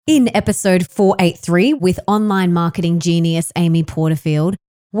In episode 483 with online marketing genius Amy Porterfield,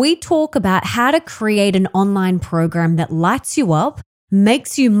 we talk about how to create an online program that lights you up,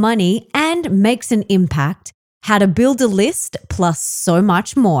 makes you money, and makes an impact, how to build a list, plus so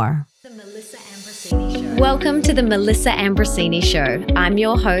much more. Welcome to the Melissa Ambrosini Show. I'm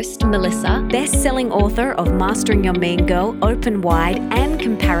your host, Melissa, best-selling author of Mastering Your Mean Girl, Open Wide, and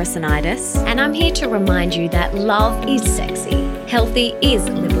Comparisonitis. And I'm here to remind you that love is sexy, healthy is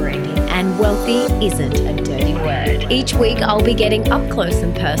liberating, and wealthy isn't a dirty word. Each week, I'll be getting up close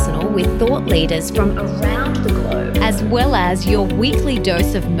and personal with thought leaders from around the globe, as well as your weekly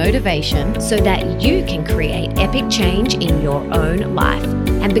dose of motivation so that you can create epic change in your own life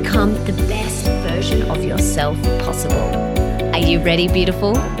and become the best version of yourself possible. Are you ready,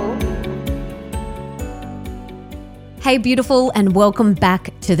 beautiful? Hey, beautiful, and welcome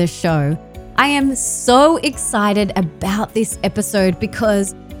back to the show. I am so excited about this episode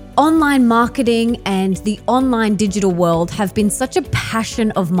because online marketing and the online digital world have been such a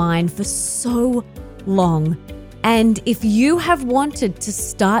passion of mine for so long. And if you have wanted to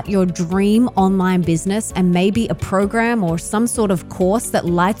start your dream online business and maybe a program or some sort of course that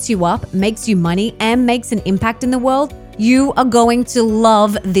lights you up, makes you money, and makes an impact in the world, you are going to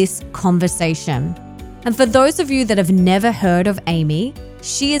love this conversation. And for those of you that have never heard of Amy,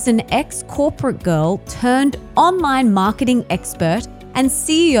 she is an ex-corporate girl turned online marketing expert and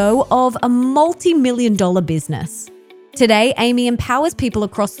CEO of a multi-million-dollar business. Today, Amy empowers people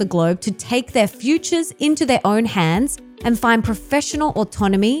across the globe to take their futures into their own hands and find professional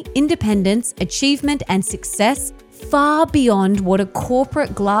autonomy, independence, achievement, and success far beyond what a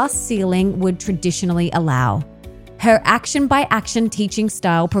corporate glass ceiling would traditionally allow. Her action-by-action teaching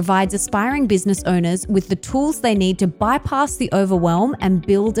style provides aspiring business owners with the tools they need to bypass the overwhelm and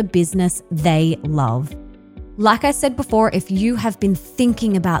build a business they love. Like I said before, if you have been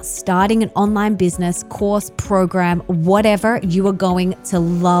thinking about starting an online business, course, program, whatever, you are going to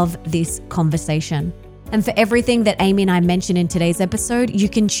love this conversation. And for everything that Amy and I mentioned in today's episode, you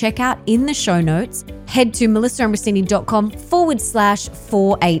can check out in the show notes. Head to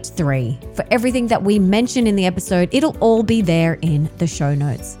melissaambrosini.com/483. For everything that we mentioned in the episode, it'll all be there in the show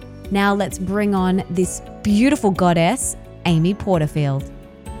notes. Now let's bring on this beautiful goddess, Amy Porterfield.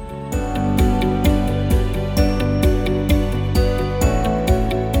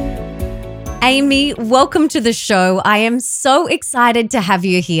 Amy, welcome to the show. I am so excited to have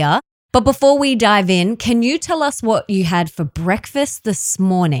you here. But before we dive in, can you tell us what you had for breakfast this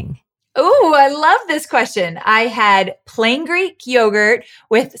morning? Oh, I love this question. I had plain Greek yogurt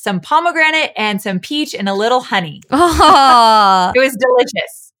with some pomegranate and some peach and a little honey. Oh, It was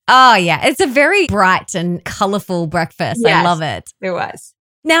delicious. Oh yeah. It's a very bright and colorful breakfast. Yes, I love it. It was.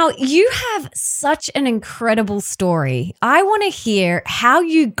 Now, you have such an incredible story. I want to hear how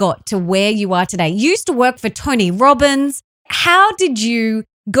you got to where you are today. You used to work for Tony Robbins. How did you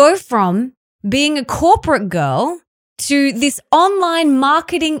go from being a corporate girl to this online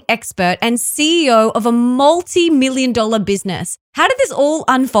marketing expert and CEO of a multi-million-dollar business? How did this all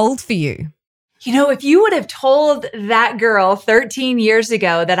unfold for you? You know, if you would have told that girl 13 years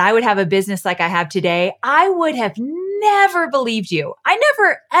ago that I would have a business like I have today, I would have never believed you. I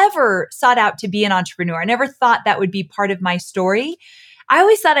never, ever sought out to be an entrepreneur. I never thought that would be part of my story. I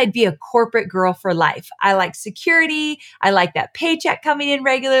always thought I'd be a corporate girl for life. I like security. I like that paycheck coming in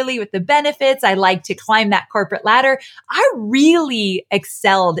regularly with the benefits. I like to climb that corporate ladder. I really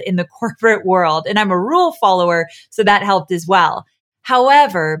excelled in the corporate world, and I'm a rule follower, so that helped as well.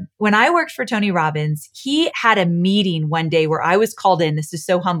 However, when I worked for Tony Robbins, he had a meeting one day where I was called in, this is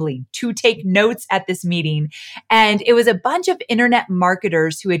so humbling, to take notes at this meeting. And it was a bunch of internet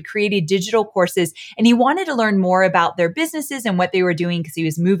marketers who had created digital courses, and he wanted to learn more about their businesses and what they were doing because he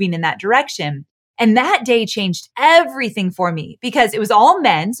was moving in that direction. And that day changed everything for me because it was all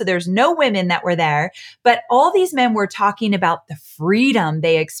men. So there's no women that were there, but all these men were talking about the freedom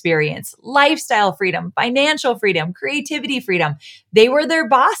they experience, lifestyle freedom, financial freedom, creativity freedom. They were their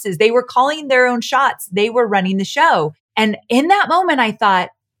bosses. They were calling their own shots. They were running the show. And in that moment, I thought,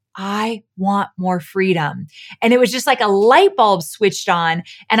 I want more freedom. And it was just like a light bulb switched on.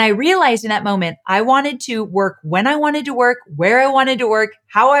 And I realized in that moment, I wanted to work when I wanted to work, where I wanted to work,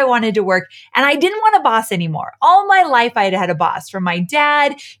 how I wanted to work. And I didn't want a boss anymore. All my life, I had had a boss, from my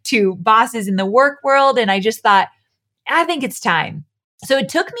dad to bosses in the work world. And I just thought, I think it's time. So it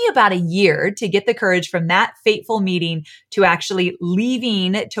took me about a year to get the courage from that fateful meeting to actually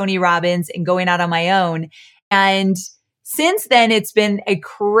leaving Tony Robbins and going out on my own. And since then, it's been a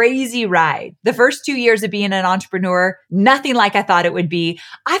crazy ride. The first 2 years of being an entrepreneur, nothing like I thought it would be.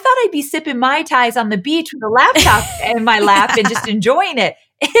 I thought I'd be sipping Mai Tais on the beach with a laptop in my lap and just enjoying it.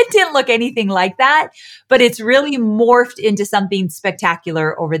 It didn't look anything like that, but it's really morphed into something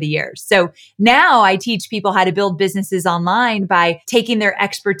spectacular over the years. So now I teach people how to build businesses online by taking their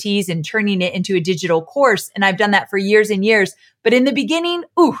expertise and turning it into a digital course. And I've done that for years and years. But in the beginning,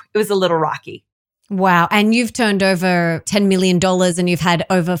 it was a little rocky. Wow. And you've turned over $10 million and you've had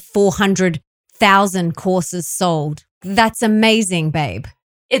over 400,000 courses sold. That's amazing, babe.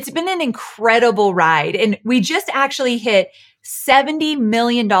 It's been an incredible ride. And we just actually hit $70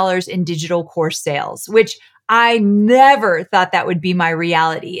 million in digital course sales, which I never thought that would be my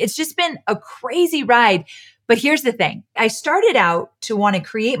reality. It's just been a crazy ride. But here's the thing. I started out to want to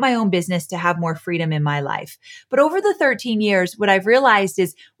create my own business to have more freedom in my life. But over the 13 years, what I've realized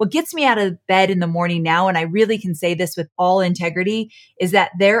is what gets me out of bed in the morning now, and I really can say this with all integrity, is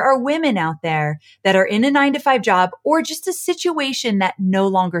that there are women out there that are in a 9-to-5 job or just a situation that no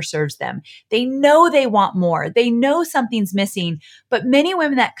longer serves them. They know they want more. They know something's missing. But many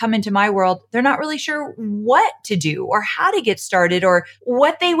women that come into my world, they're not really sure what to do or how to get started or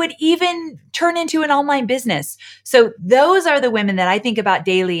what they would even turn into an online business. So those are the women that I think about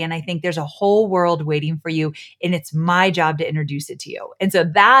daily. And I think there's a whole world waiting for you. And it's my job to introduce it to you. And so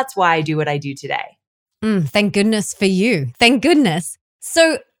that's why I do what I do today. Thank goodness for you. Thank goodness.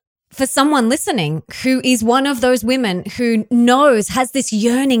 So for someone listening who is one of those women who has this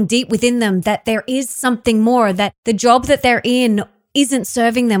yearning deep within them that there is something more, that the job that they're in isn't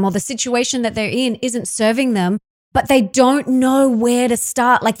serving them or the situation that they're in isn't serving them, but they don't know where to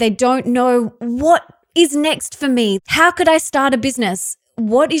start. Like they don't know what is next for me. How could I start a business?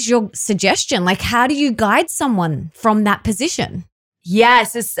 What is your suggestion? Like, how do you guide someone from that position?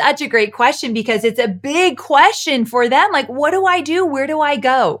 Yes, it's such a great question because it's a big question for them. Like, what do I do? Where do I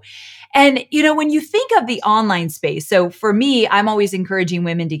go? And, when you think of the online space, so for me, I'm always encouraging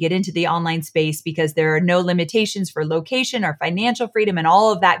women to get into the online space because there are no limitations for location or financial freedom and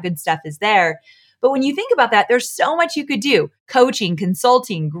all of that good stuff is there. But when you think about that, there's so much you could do. Coaching,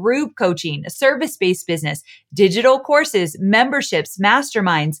 consulting, group coaching, a service-based business, digital courses, memberships,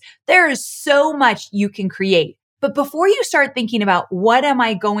 masterminds. There is so much you can create. But before you start thinking about what am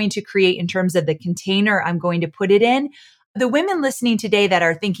I going to create in terms of the container I'm going to put it in, the women listening today that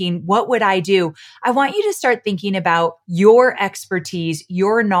are thinking, what would I do? I want you to start thinking about your expertise,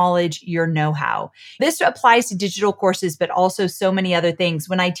 your knowledge, your know-how. This applies to digital courses, but also so many other things.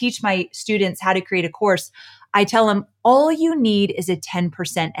 When I teach my students how to create a course, I tell them all you need is a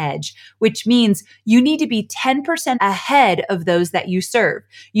 10% edge, which means you need to be 10% ahead of those that you serve.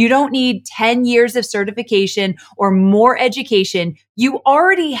 You don't need 10 years of certification or more education. You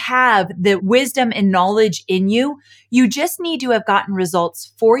already have the wisdom and knowledge in you. You just need to have gotten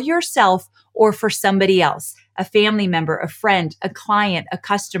results for yourself or for somebody else, a family member, a friend, a client, a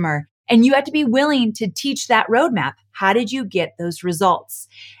customer. And you have to be willing to teach that roadmap. How did you get those results?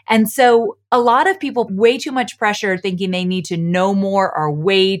 And so a lot of people, way too much pressure thinking they need to know more or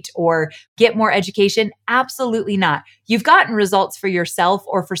wait or get more education. Absolutely not. You've gotten results for yourself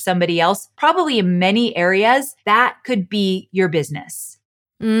or for somebody else, probably in many areas. That could be your business.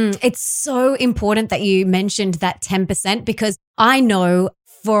 It's so important that you mentioned that 10% because I know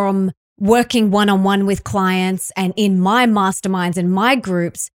from working one-on-one with clients and in my masterminds and my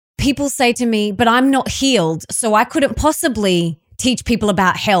groups, people say to me, but I'm not healed, so I couldn't possibly teach people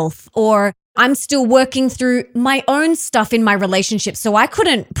about health, or I'm still working through my own stuff in my relationship, so I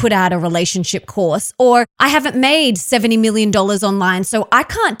couldn't put out a relationship course, or I haven't made $70 million online, so I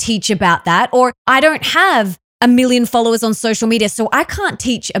can't teach about that, or I don't have 1 million followers on social media, so I can't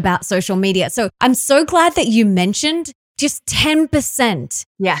teach about social media. So I'm so glad that you mentioned just 10%.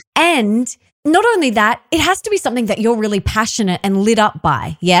 Yeah. And not only that, it has to be something that you're really passionate and lit up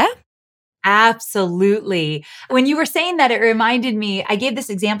by. Yeah? Absolutely. When you were saying that, it reminded me, I gave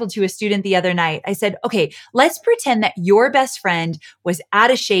this example to a student the other night. I said, okay, let's pretend that your best friend was out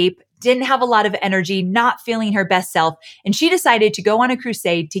of shape, didn't have a lot of energy, not feeling her best self. And she decided to go on a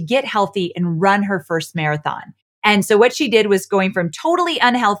crusade to get healthy and run her first marathon. And so what she did was going from totally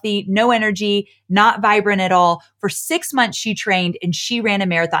unhealthy, no energy, not vibrant at all. For 6 months, she trained and she ran a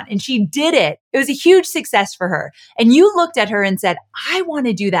marathon and she did it. It was a huge success for her. And you looked at her and said, I want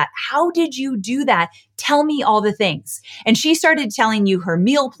to do that. How did you do that? Tell me all the things. And she started telling you her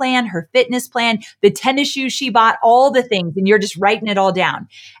meal plan, her fitness plan, the tennis shoes she bought, all the things. And you're just writing it all down.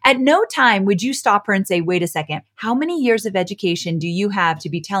 At no time would you stop her and say, wait a second, how many years of education do you have to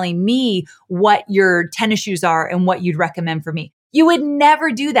be telling me what your tennis shoes are and what you'd recommend for me? You would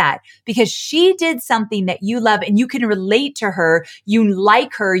never do that because she did something that you love and you can relate to her. You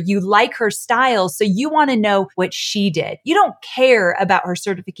like her style. So you want to know what she did. You don't care about her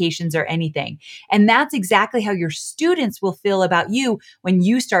certifications or anything. And that's exactly how your students will feel about you when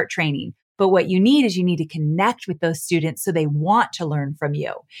you start training. But what you need is you need to connect with those students so they want to learn from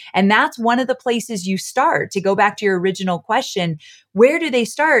you. And that's one of the places you start. To go back to your original question, where do they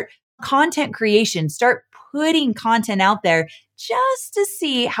start? Content creation. Start putting content out there just to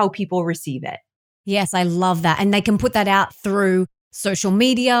see how people receive it. Yes, I love that. And they can put that out through social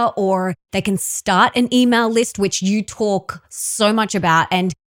media, or they can start an email list, which you talk so much about.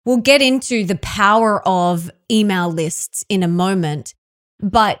 And we'll get into the power of email lists in a moment.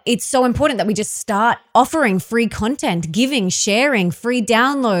 But it's so important that we just start offering free content, giving, sharing, free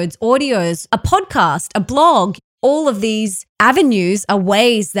downloads, audios, a podcast, a blog. All of these avenues are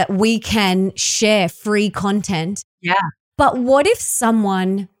ways that we can share free content. Yeah. But what if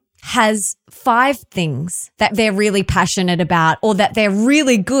someone has 5 things that they're really passionate about or that they're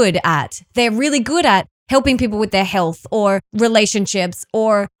really good at? They're really good at helping people with their health or relationships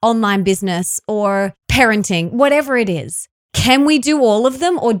or online business or parenting, whatever it is. Can we do all of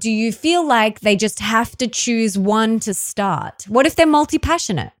them, or do you feel like they just have to choose one to start? What if they're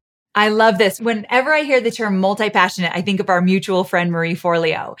multi-passionate? I love this. Whenever I hear the term multi-passionate, I think of our mutual friend, Marie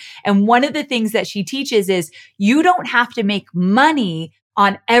Forleo. And one of the things that she teaches is you don't have to make money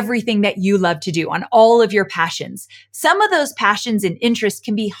on everything that you love to do, on all of your passions. Some of those passions and interests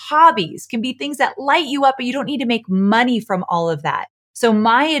can be hobbies, can be things that light you up, but you don't need to make money from all of that. So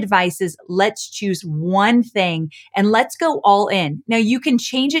my advice is let's choose one thing and let's go all in. Now you can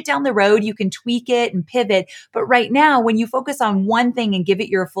change it down the road. You can tweak it and pivot. But right now, when you focus on one thing and give it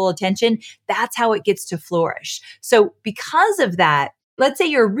your full attention, that's how it gets to flourish. So because of that, let's say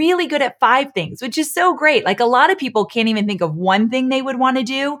you're really good at 5 things, which is so great. Like a lot of people can't even think of one thing they would want to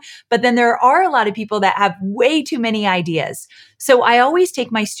do, but then there are a lot of people that have way too many ideas. So I always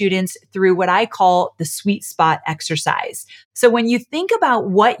take my students through what I call the sweet spot exercise. So when you think about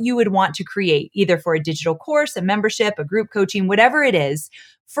what you would want to create, either for a digital course, a membership, a group coaching, whatever it is,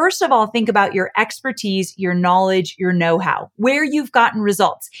 first of all, think about your expertise, your knowledge, your know-how, where you've gotten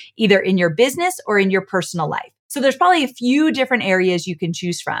results, either in your business or in your personal life. So there's probably a few different areas you can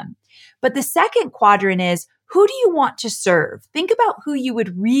choose from. But the second quadrant is, who do you want to serve? Think about who you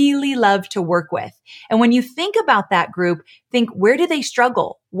would really love to work with. And when you think about that group, think, where do they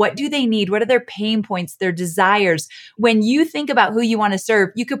struggle? What do they need? What are their pain points, their desires? When you think about who you want to serve,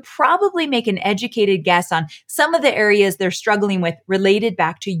 you could probably make an educated guess on some of the areas they're struggling with related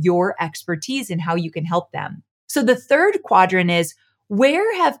back to your expertise and how you can help them. So the third quadrant is,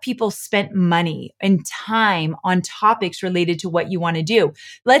 where have people spent money and time on topics related to what you want to do?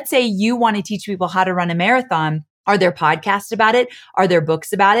 Let's say you want to teach people how to run a marathon. Are there podcasts about it? Are there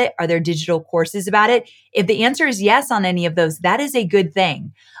books about it? Are there digital courses about it? If the answer is yes on any of those, that is a good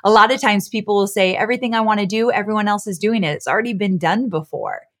thing. A lot of times people will say, everything I want to do, everyone else is doing it. It's already been done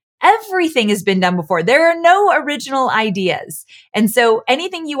before. Everything has been done before. There are no original ideas. And so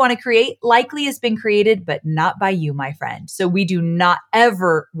anything you want to create likely has been created, but not by you, my friend. So we do not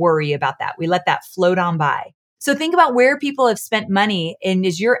ever worry about that. We let that float on by. So think about where people have spent money, and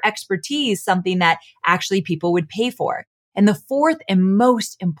is your expertise something that actually people would pay for? And the fourth and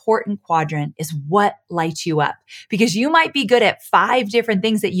most important quadrant is what lights you up, because you might be good at 5 different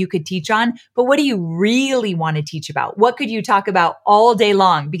things that you could teach on, but what do you really want to teach about? What could you talk about all day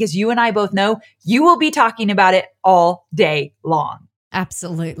long? Because you and I both know you will be talking about it all day long.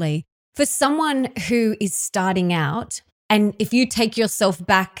 Absolutely. For someone who is starting out, and if you take yourself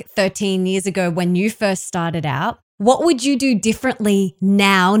back 13 years ago when you first started out, what would you do differently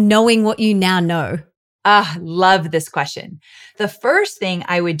now, knowing what you now know? Love this question. The first thing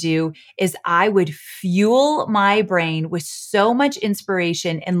I would do is I would fuel my brain with so much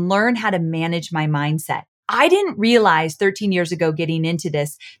inspiration and learn how to manage my mindset. I didn't realize 13 years ago getting into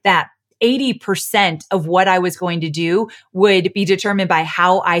this that 80% of what I was going to do would be determined by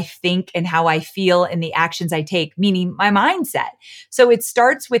how I think and how I feel and the actions I take, meaning my mindset. So it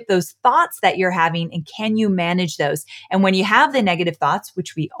starts with those thoughts that you're having, and can you manage those? And when you have the negative thoughts,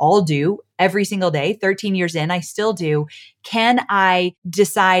 which we all do every single day, 13 years in, I still do, can I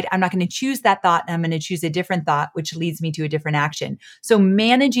decide I'm not going to choose that thought and I'm going to choose a different thought, which leads me to a different action? So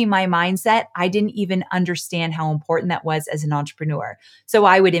managing my mindset, I didn't even understand how important that was as an entrepreneur. So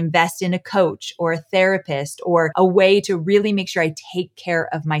I would invest in a coach or a therapist or a way to really make sure I take care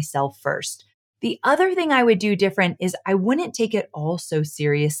of myself first. The other thing I would do different is I wouldn't take it all so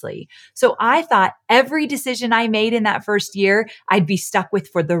seriously. So I thought every decision I made in that first year, I'd be stuck with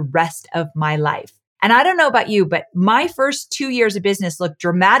for the rest of my life. And I don't know about you, but my first 2 years of business looked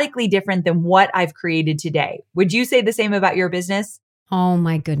dramatically different than what I've created today. Would you say the same about your business? Oh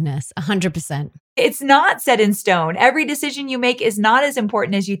my goodness, 100%. It's not set in stone. Every decision you make is not as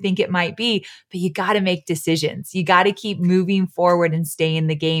important as you think it might be, but you got to make decisions. You got to keep moving forward and stay in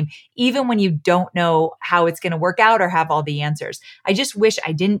the game, even when you don't know how it's going to work out or have all the answers. I just wish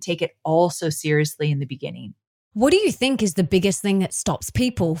I didn't take it all so seriously in the beginning. What do you think is the biggest thing that stops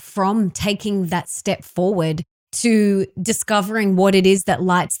people from taking that step forward to discovering what it is that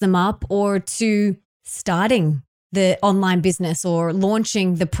lights them up, or to starting the online business or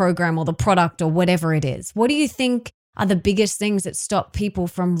launching the program or the product or whatever it is? What do you think are the biggest things that stop people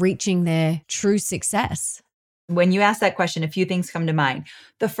from reaching their true success? When you ask that question, a few things come to mind.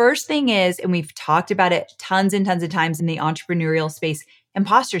 The first thing is, and we've talked about it tons and tons of times in the entrepreneurial space,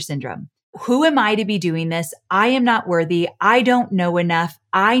 imposter syndrome. Who am I to be doing this? I am not worthy. I don't know enough.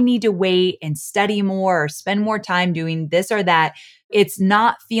 I need to wait and study more or spend more time doing this or that. It's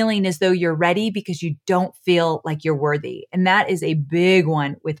not feeling as though you're ready because you don't feel like you're worthy. And that is a big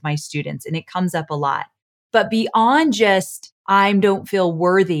one with my students, and it comes up a lot. But beyond just, I don't feel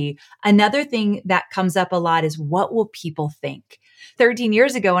worthy, another thing that comes up a lot is, what will people think? 13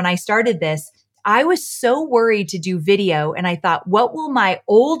 years ago when I started this, I was so worried to do video, and I thought, what will my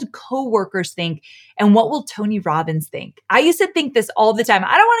old coworkers think? And what will Tony Robbins think? I used to think this all the time.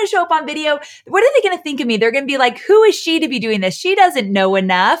 I don't want to show up on video. What are they going to think of me? They're going to be like, who is she to be doing this? She doesn't know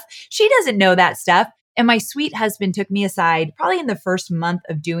enough. She doesn't know that stuff. And my sweet husband took me aside probably in the first month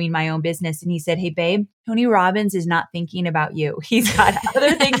of doing my own business. And he said, hey, babe, Tony Robbins is not thinking about you. He's got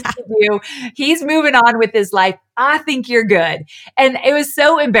other things to do. He's moving on with his life. I think you're good. And it was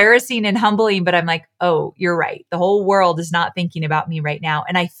so embarrassing and humbling, but I'm like, oh, you're right. The whole world is not thinking about me right now.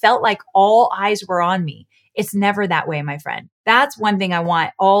 And I felt like all eyes were on me. It's never that way, my friend. That's one thing I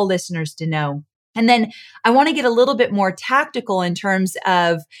want all listeners to know. And then I want to get a little bit more tactical in terms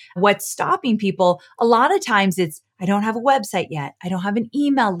of what's stopping people. A lot of times it's, I don't have a website yet. I don't have an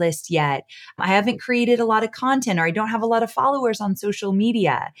email list yet. I haven't created a lot of content, or I don't have a lot of followers on social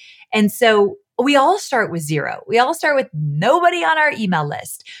media. And so we all start with zero. We all start with nobody on our email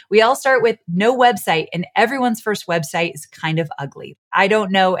list. We all start with no website, and everyone's first website is kind of ugly. I don't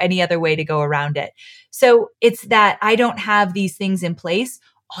know any other way to go around it. So it's that I don't have these things in place.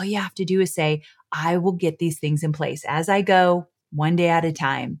 All you have to do is say, I will get these things in place as I go, one day at a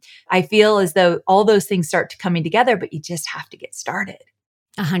time. I feel as though all those things start coming together, but you just have to get started.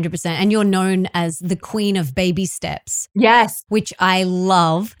 100%. And you're known as the queen of baby steps. Yes. Which I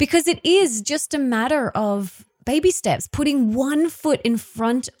love, because it is just a matter of baby steps, putting one foot in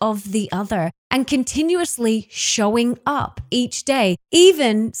front of the other and continuously showing up each day.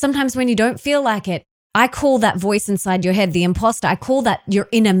 Even sometimes when you don't feel like it, I call that voice inside your head, the imposter. I call that your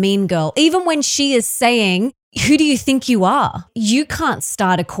inner mean girl. Even when she is saying, who do you think you are? You can't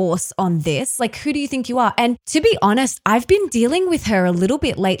start a course on this. Like, who do you think you are? And to be honest, I've been dealing with her a little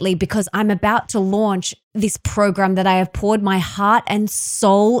bit lately because I'm about to launch this program that I have poured my heart and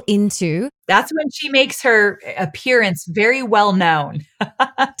soul into. That's when she makes her appearance very well known.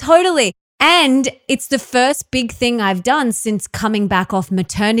 Totally. And it's the first big thing I've done since coming back off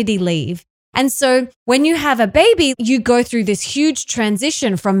maternity leave. And so when you have a baby, you go through this huge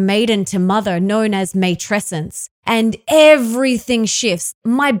transition from maiden to mother, known as matrescence, and everything shifts.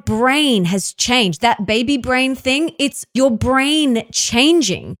 My brain has changed. That baby brain thing, it's your brain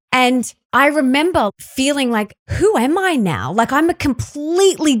changing. And I remember feeling like, who am I now? Like, I'm a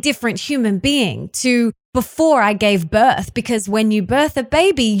completely different human being to before I gave birth, because when you birth a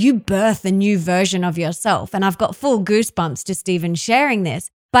baby, you birth a new version of yourself. And I've got full goosebumps just even sharing this.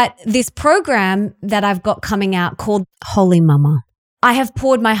 But this program that I've got coming out called Holy Mama, I have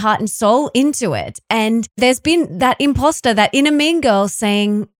poured my heart and soul into it. And there's been that imposter, that inner mean girl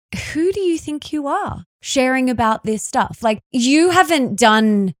saying, who do you think you are? Sharing about this stuff. Like, you haven't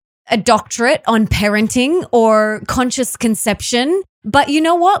done a doctorate on parenting or conscious conception, but you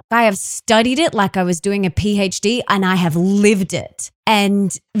know what? I have studied it like I was doing a PhD, and I have lived it.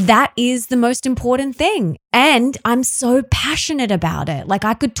 And that is the most important thing. And I'm so passionate about it. Like,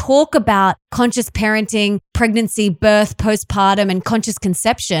 I could talk about conscious parenting, pregnancy, birth, postpartum, and conscious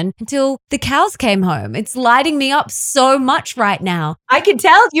conception until the cows came home. It's lighting me up so much right now. I can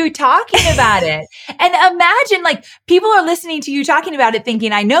tell you talking about it. And imagine, like, people are listening to you talking about it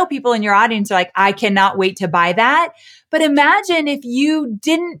thinking, I know people in your audience are like, I cannot wait to buy that. But imagine if you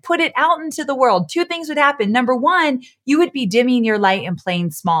didn't put it out into the world. Two things would happen. Number one, you would be dimming your light and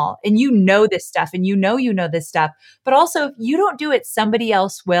playing small. And you know this stuff, and you know this stuff. But also, if you don't do it, somebody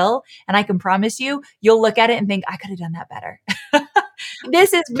else will. And I can promise you, you'll look at it and think, I could have done that better.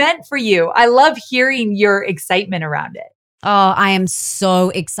 This is meant for you. I love hearing your excitement around it. Oh, I am so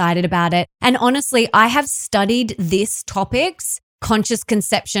excited about it. And honestly, I have studied these topics, conscious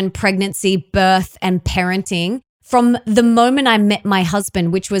conception, pregnancy, birth, and parenting, from the moment I met my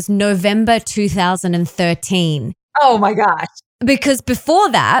husband, which was November 2013. Oh my gosh. Because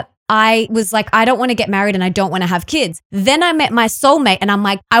before that, I was like, I don't want to get married and I don't want to have kids. Then I met my soulmate and I'm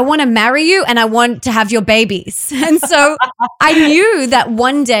like, I want to marry you and I want to have your babies. And so I knew that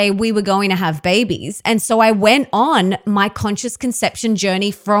one day we were going to have babies. And so I went on my conscious conception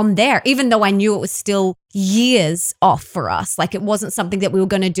journey from there, even though I knew it was still years off for us. Like it wasn't something that we were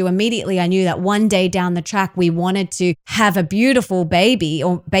going to do immediately. I knew that one day down the track, we wanted to have a beautiful baby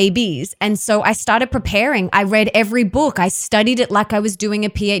or babies. And so I started preparing. I read every book. I studied it like I was doing a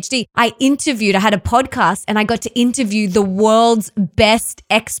PhD. I had a podcast and I got to interview the world's best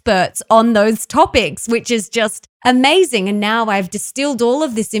experts on those topics, which is just amazing. And now I've distilled all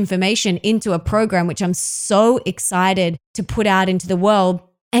of this information into a program, which I'm so excited to put out into the world.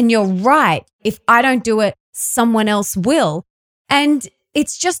 And you're right. If I don't do it, someone else will. And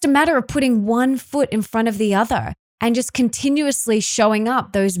it's just a matter of putting one foot in front of the other and just continuously showing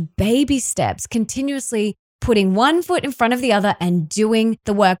up, those baby steps, continuously putting one foot in front of the other and doing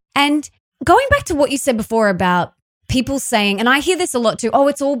the work. And going back to what you said before about people saying, and I hear this a lot too, oh,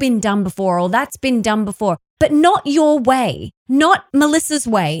 it's all been done before, or that's been done before, but not your way, not Melissa's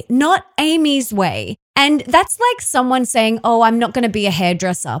way, not Amy's way. And that's like someone saying, oh, I'm not going to be a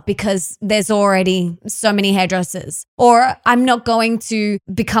hairdresser because there's already so many hairdressers. Or I'm not going to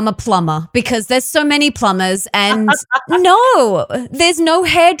become a plumber because there's so many plumbers. And no, there's no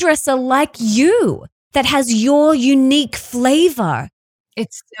hairdresser like you that has your unique flavor.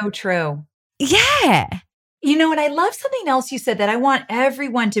 It's so true. Yeah. You know what? I love something else you said that I want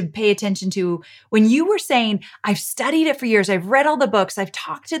everyone to pay attention to. When you were saying, I've studied it for years, I've read all the books, I've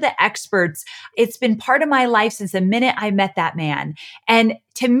talked to the experts. It's been part of my life since the minute I met that man. And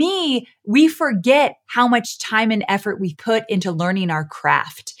to me, we forget how much time and effort we put into learning our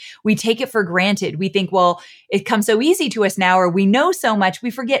craft. We take it for granted. We think, well, it comes so easy to us now, or we know so much. We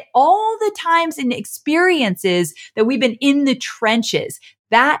forget all the times and experiences that we've been in the trenches.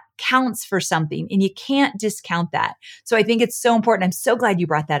 That counts for something, and you can't discount that. So I think it's so important. I'm so glad you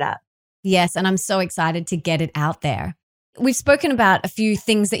brought that up. Yes, and I'm so excited to get it out there. We've spoken about a few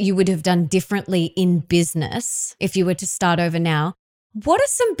things that you would have done differently in business if you were to start over now. What are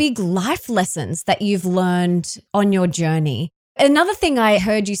some big life lessons that you've learned on your journey? Another thing I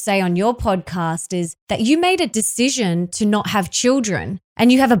heard you say on your podcast is that you made a decision to not have children, and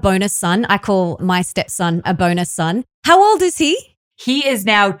you have a bonus son. I call my stepson a bonus son. How old is he? He is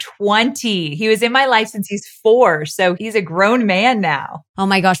now 20. He was in my life since he's 4. So he's a grown man now. Oh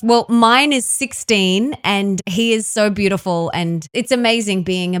my gosh. Well, mine is 16 and he is so beautiful. And it's amazing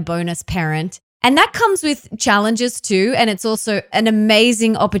being a bonus parent. And that comes with challenges too. And it's also an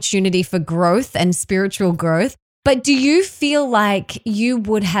amazing opportunity for growth and spiritual growth. But do you feel like you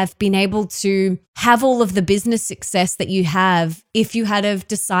would have been able to have all of the business success that you have if you had have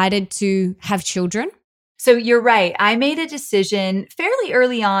decided to have children? So you're right. I made a decision fairly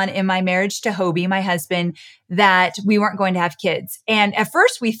early on in my marriage to Hobie, my husband, that we weren't going to have kids. And at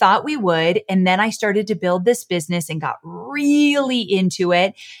first we thought we would. And then I started to build this business and got really into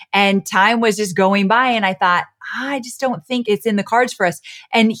it. And time was just going by. And I thought, I just don't think it's in the cards for us.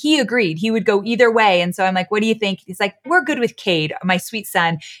 And he agreed. He would go either way. And so I'm like, what do you think? He's like, we're good with Cade, my sweet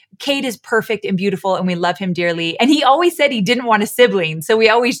son. Cade is perfect and beautiful and we love him dearly. And he always said he didn't want a sibling. So we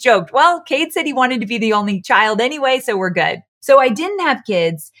always joked, well, Cade said he wanted to be the only child anyway, so we're good. So I didn't have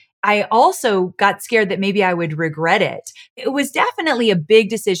kids. I also got scared that maybe I would regret it. It was definitely a big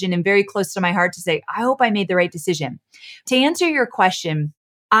decision and very close to my heart to say, I hope I made the right decision. To answer your question,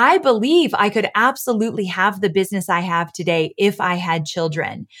 I believe I could absolutely have the business I have today if I had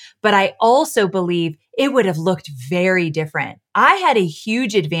children. But I also believe it would have looked very different. I had a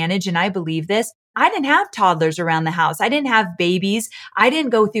huge advantage, and I believe this. I didn't have toddlers around the house. I didn't have babies. I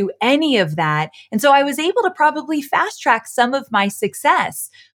didn't go through any of that. And so I was able to probably fast track some of my success.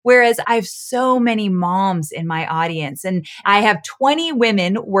 Whereas I have so many moms in my audience, and I have 20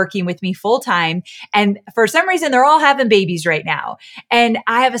 women working with me full time. And for some reason, they're all having babies right now. And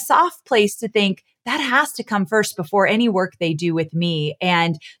I have a soft place to think that has to come first before any work they do with me.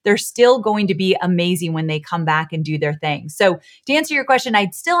 And they're still going to be amazing when they come back and do their thing. So to answer your question,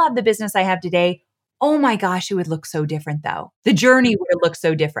 I'd still have the business I have today. Oh my gosh, it would look so different though. The journey would have looked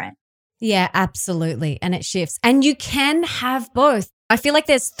so different. Yeah, absolutely. And it shifts. And you can have both. I feel like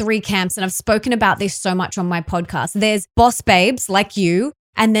there's 3 camps, and I've spoken about this so much on my podcast. There's boss babes like you,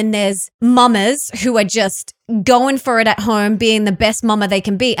 And then there's mamas who are just going for it at home, being the best mama they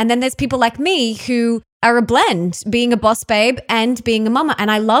can be. And then there's people like me who are a blend, being a boss babe and being a mama.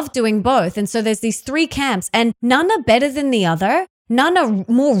 And I love doing both. And so there's these three camps, and none are better than the other. None are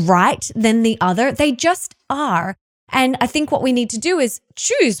more right than the other. They just are. And I think what we need to do is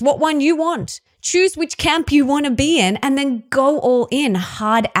choose what one you want. Choose which camp you want to be in, and then go all in,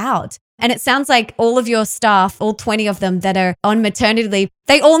 hard out. And it sounds like all of your staff, all 20 of them that are on maternity leave,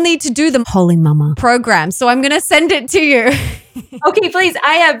 they all need to do the Holy Mama program. So I'm going to send it to you. Okay, please.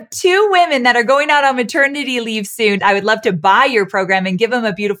 I have 2 women that are going out on maternity leave soon. I would love to buy your program and give them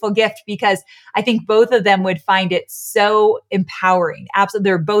a beautiful gift, because I think both of them would find it so empowering. Absolutely.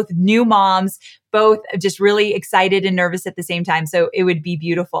 They're both new moms, both just really excited and nervous at the same time. So it would be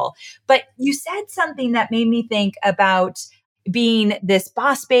beautiful. But you said something that made me think about being this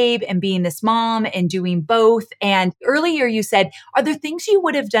boss babe and being this mom and doing both. And earlier you said, are there things you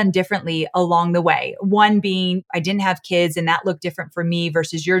would have done differently along the way? One being, I didn't have kids and that looked different for me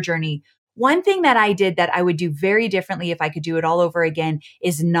versus your journey. One thing that I did that I would do very differently if I could do it all over again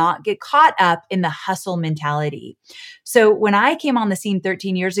is not get caught up in the hustle mentality. So when I came on the scene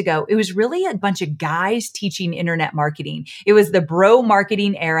 13 years ago, it was really a bunch of guys teaching internet marketing. It was the bro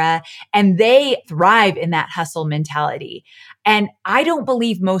marketing era, and they thrive in that hustle mentality. And I don't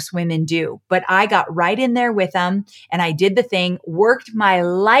believe most women do, but I got right in there with them and I did the thing, worked my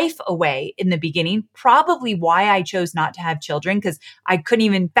life away in the beginning, probably why I chose not to have children, because I couldn't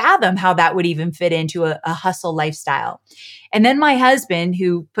even fathom how that would even fit into a hustle lifestyle. And then my husband,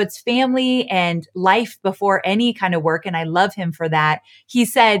 who puts family and life before any kind of work, and I love him for that, he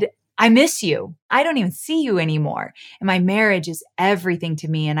said, I miss you. I don't even see you anymore. And my marriage is everything to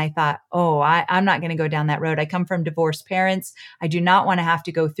me. And I thought, I'm not going to go down that road. I come from divorced parents. I do not want to have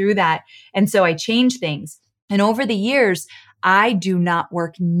to go through that. And so I changed things. And over the years, I do not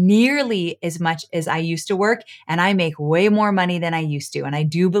work nearly as much as I used to work, and I make way more money than I used to. And I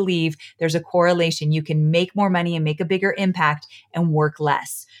do believe there's a correlation. You can make more money and make a bigger impact and work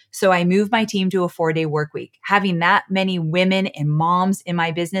less. So I moved my team to a 4-day work week. Having that many women and moms in my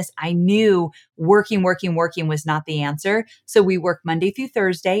business, I knew working was not the answer. So we work Monday through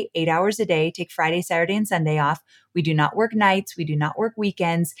Thursday, 8 hours a day, take Friday, Saturday, and Sunday off. We do not work nights. We do not work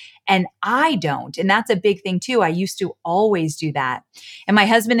weekends. And I don't. And that's a big thing too. I used to always do that. And my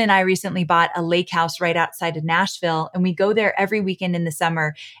husband and I recently bought a lake house right outside of Nashville. And we go there every weekend in the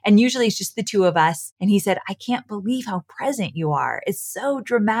summer. And usually it's just the 2 of us. And he said, I can't believe how present you are. It's so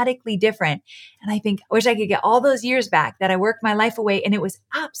dramatically different. And I think, I wish I could get all those years back that I worked my life away. And it was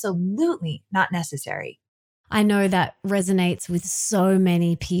absolutely not necessary. I know that resonates with so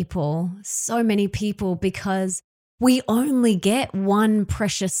many people, because we only get one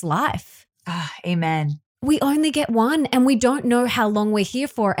precious life. Amen. We only get one, and we don't know how long we're here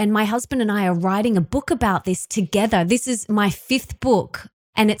for. And my husband and I are writing a book about this together. This is my 5th book,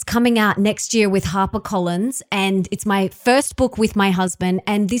 and it's coming out next year with HarperCollins. And it's my first book with my husband.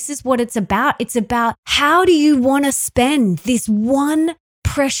 And this is what it's about. It's about, how do you want to spend this one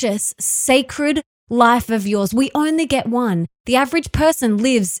precious, sacred life of yours? We only get one. The average person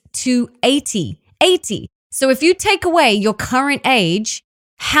lives to 80. So if you take away your current age,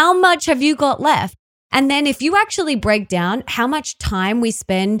 how much have you got left? And then if you actually break down how much time we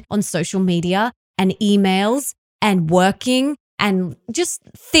spend on social media and emails and working and just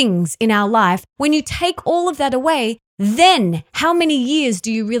things in our life, when you take all of that away, then how many years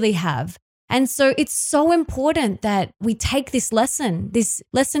do you really have? And so it's so important that we take this lesson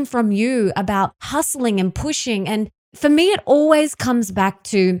from you about hustling and pushing. And for me, it always comes back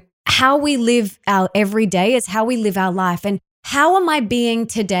to how we live our everyday is how we live our life. And how am I being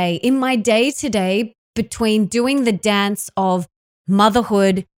today in my day to day between doing the dance of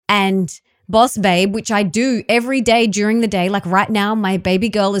motherhood and boss babe, which I do every day during the day. Like right now, my baby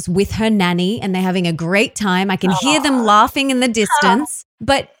girl is with her nanny and they're having a great time. I can hear them laughing in the distance.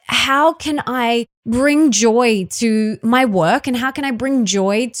 But how can I bring joy to my work, and how can I bring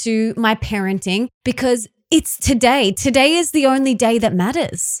joy to my parenting? Because it's today. Today is the only day that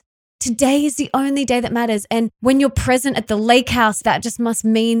matters. Today is the only day that matters. And when you're present at the lake house, that just must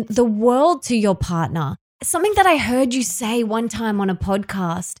mean the world to your partner. Something that I heard you say one time on a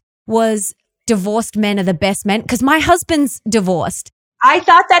podcast was divorced men are the best men, because my husband's divorced. I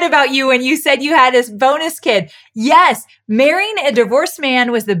thought that about you when you said you had this bonus kid. Yes, marrying a divorced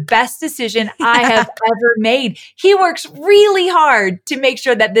man was the best decision I have ever made. He works really hard to make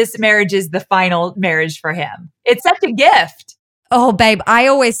sure that this marriage is the final marriage for him. It's such a gift. Oh, babe, I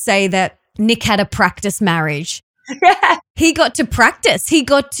always say that Nick had a practice marriage. Yeah. He got to practice. He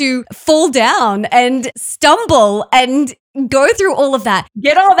got to fall down and stumble and go through all of that.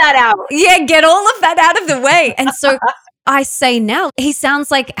 Get all that out. Yeah, get all of that out of the way. And so I say now, he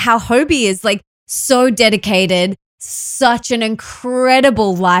sounds like how Hobie is, like so dedicated, such an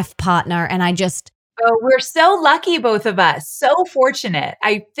incredible life partner. And I just, Oh, we're so lucky, both of us. So fortunate.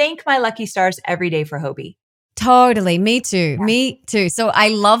 I thank my lucky stars every day for Hobie. totally, me too, me too. So I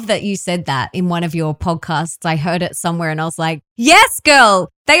love that you said that in one of your podcasts. I heard it somewhere and I was like, yes, girl,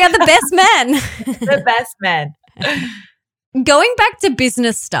 they are the best men. The best men. Going back to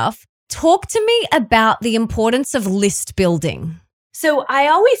business stuff, talk to me about the importance of list building. So I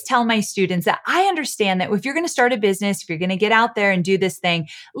always tell my students that I understand that if you're going to start a business, if you're going to get out there and do this thing,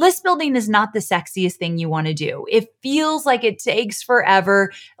 list building is not the sexiest thing you want to do. It feels like it takes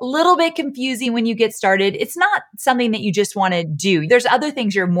forever, a little bit confusing when you get started. It's not something that you just want to do. There's other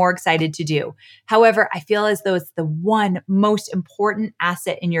things you're more excited to do. However, I feel as though it's the one most important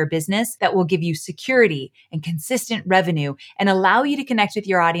asset in your business that will give you security and consistent revenue and allow you to connect with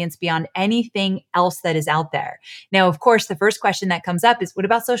your audience beyond anything else that is out there. Now, of course, the first question that comes up is, what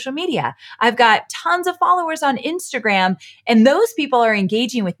about social media? I've got tons of followers on Instagram and those people are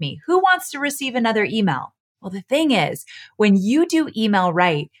engaging with me. Who wants to receive another email? Well, the thing is, when you do email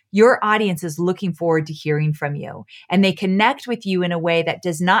right, your audience is looking forward to hearing from you and they connect with you in a way that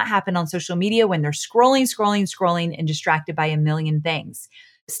does not happen on social media when they're scrolling and distracted by a million things.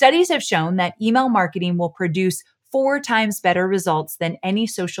 Studies have shown that email marketing will produce 4 times better results than any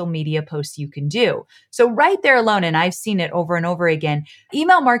social media posts you can do. So right there alone, and I've seen it over and over again,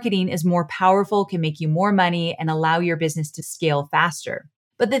 email marketing is more powerful, can make you more money and allow your business to scale faster.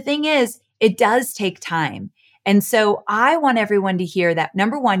 But the thing is, it does take time. And so I want everyone to hear that,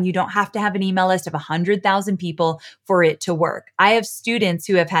 number one, you don't have to have an email list of 100,000 people for it to work. I have students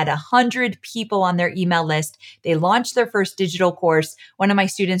who have had 100 people on their email list. They launched their first digital course. One of my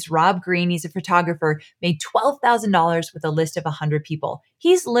students, Rob Green, he's a photographer, made $12,000 with a list of 100 people.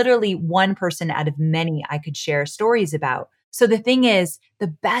 He's literally one person out of many I could share stories about. So the thing is, the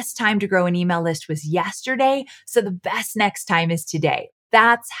best time to grow an email list was yesterday. So the best next time is today.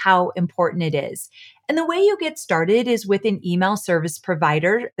 That's how important it is. And the way you get started is with an email service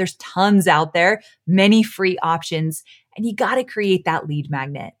provider. There's tons out there, many free options, and you got to create that lead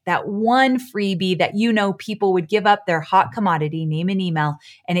magnet, that one freebie that you know people would give up their hot commodity, name and email,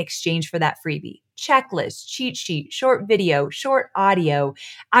 in exchange for that freebie. Checklist, cheat sheet, short video, short audio.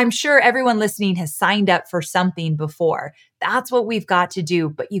 I'm sure everyone listening has signed up for something before. That's what we've got to do,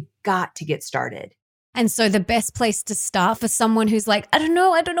 but you've got to get started. And so the best place to start for someone who's like, I don't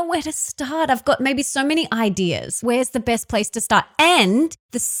know where to start. I've got maybe so many ideas. Where's the best place to start? And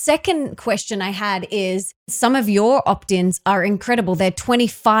the second question I had is, some of your opt-ins are incredible. They're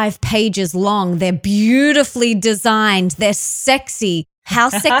 25 pages long. They're beautifully designed. They're sexy. How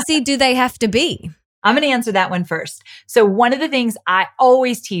sexy do they have to be? I'm going to answer that one first. So one of the things I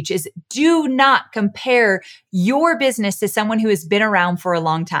always teach is, do not compare your business to someone who has been around for a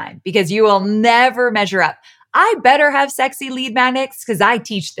long time, because you will never measure up. I better have sexy lead magnets because I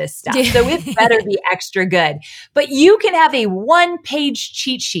teach this stuff. Yeah. So it better be extra good. But you can have a 1-page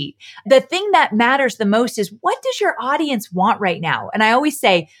cheat sheet. The thing that matters the most is, what does your audience want right now? And I always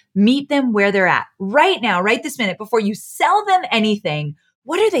say, meet them where they're at right now, right this minute, before you sell them anything.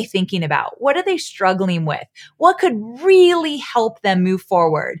 What are they thinking about? What are they struggling with? What could really help them move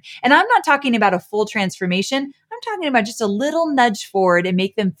forward? And I'm not talking about a full transformation. I'm talking about just a little nudge forward and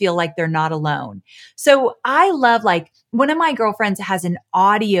make them feel like they're not alone. So I love, like, one of my girlfriends has an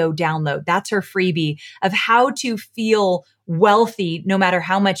audio download. That's her freebie of how to feel wealthy no matter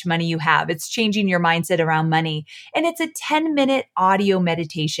how much money you have. It's changing your mindset around money. And it's a 10-minute audio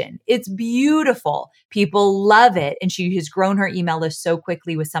meditation. It's beautiful. People love it. And she has grown her email list so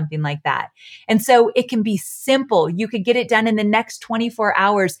quickly with something like that. And so it can be simple. You could get it done in the next 24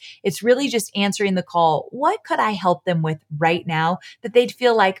 hours. It's really just answering the call. What could I help them with right now that they'd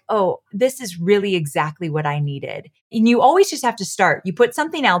feel like, oh, this is really exactly what I needed? And you always just have to start. You put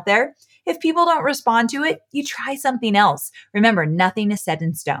something out there. If people don't respond to it, you try something else. Remember, nothing is set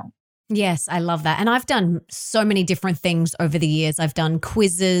in stone. Yes, I love that. And I've done so many different things over the years. I've done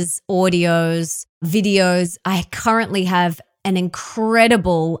quizzes, audios, videos. I currently have an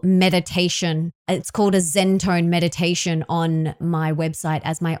incredible meditation. It's called a Zen tone meditation on my website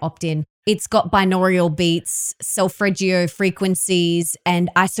as my opt-in. It's got binaural beats, solfeggio frequencies, and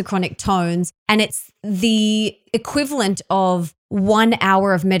isochronic tones. And it's the equivalent of 1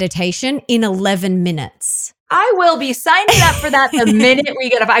 hour of meditation in 11 minutes. I will be signing up for that the minute we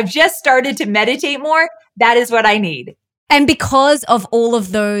get up. I've just started to meditate more. That is what I need. And because of all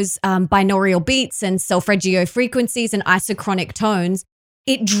of those binaural beats and solfeggio frequencies and isochronic tones,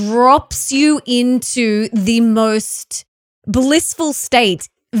 it drops you into the most blissful state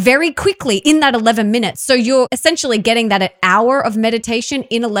very quickly in that 11 minutes. So you're essentially getting that an hour of meditation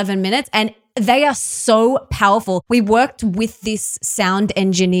in 11 minutes, and they are so powerful. We worked with this sound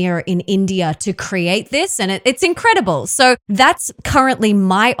engineer in India to create this, and it's incredible. So that's currently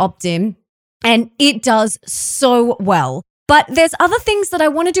my opt-in, and it does so well. But there's other things that I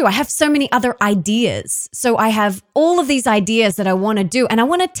want to do. I have so many other ideas. So I have all of these ideas that I want to do, and I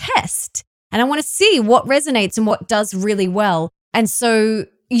want to test, and I want to see what resonates and what does really well. And so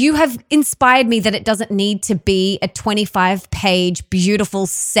you have inspired me that it doesn't need to be a 25-page, beautiful,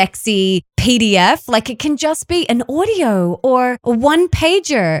 sexy PDF. Like, it can just be an audio or a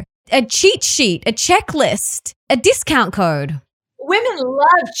one-pager, a cheat sheet, a checklist, a discount code. Women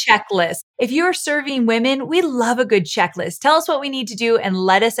love checklists. If you're serving women, we love a good checklist. Tell us what we need to do and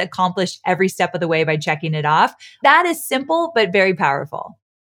let us accomplish every step of the way by checking it off. That is simple, but very powerful.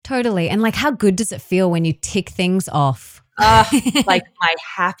 Totally. And like, how good does it feel when you tick things off? Like my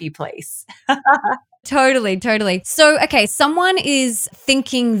happy place. Totally. So, okay, someone is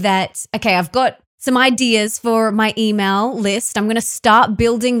thinking that, okay, I've got some ideas for my email list. I'm going to start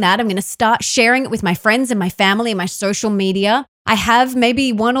building that. I'm going to start sharing it with my friends and my family and my social media. I have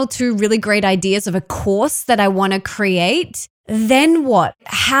maybe one or two really great ideas of a course that I want to create. Then what?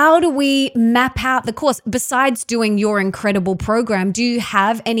 How do we map out the course? Besides doing your incredible program, do you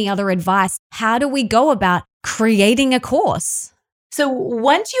have any other advice? How do we go about creating a course? So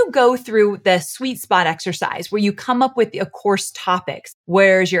once you go through the sweet spot exercise where you come up with a course topics,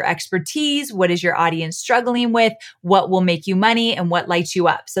 where's your expertise? What is your audience struggling with? What will make you money and what lights you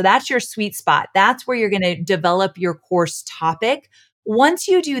up? So that's your sweet spot. That's where you're going to develop your course topic. Once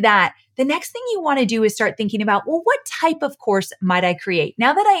you do that, the next thing you want to do is start thinking about, well, what type of course might I create?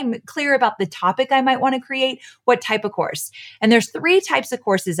 Now that I'm clear about the topic I might want to create, what type of course? And there's 3 types of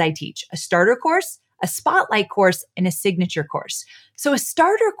courses I teach: a starter course, a spotlight course, and a signature course. So a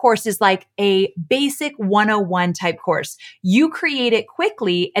starter course is like a basic 101 type course. You create it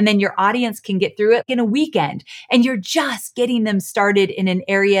quickly, and then your audience can get through it in a weekend. And you're just getting them started in an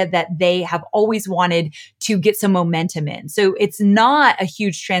area that they have always wanted to get some momentum in. So it's not a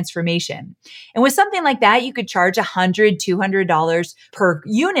huge transformation. And with something like that, you could charge $100, $200 per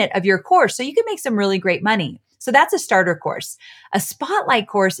unit of your course. So you can make some really great money. So that's a starter course. A spotlight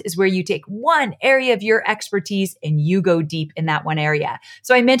course is where you take one area of your expertise and you go deep in that one area.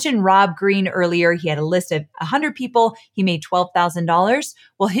 So I mentioned Rob Green earlier. He had a list of 100 people. He made $12,000.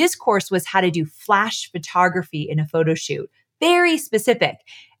 Well, his course was how to do flash photography in a photo shoot. Very specific.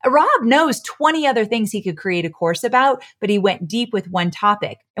 Rob knows 20 other things he could create a course about, but he went deep with one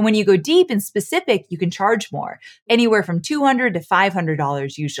topic. And when you go deep and specific, you can charge more, anywhere from $200 to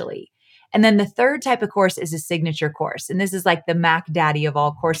 $500 usually. And then the third type of course is a signature course. And this is like the Mac Daddy of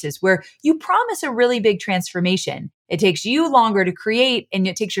all courses, where you promise a really big transformation. It takes you longer to create and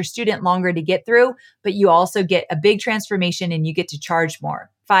it takes your student longer to get through, but you also get a big transformation and you get to charge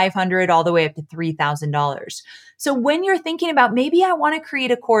more, $500 all the way up to $3,000. So when you're thinking about, maybe I want to create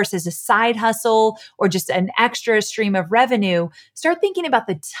a course as a side hustle or just an extra stream of revenue, start thinking about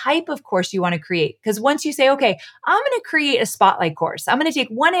the type of course you want to create. Because once you say, okay, I'm going to create a spotlight course, I'm going to take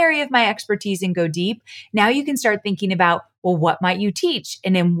one area of my expertise and go deep. Now you can start thinking about, well, what might you teach?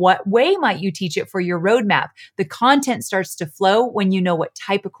 And in what way might you teach it for your roadmap? The content starts to flow when you know what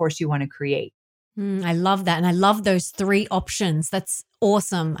type of course you want to create. I love that. And I love those 3 options. That's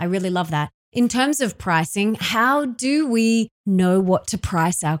awesome. I really love that. In terms of pricing, how do we know what to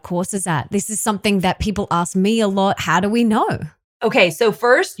price our courses at? This is something that people ask me a lot. How do we know? Okay, so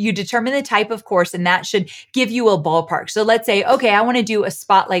first you determine the type of course, and that should give you a ballpark. So let's say, okay, I want to do a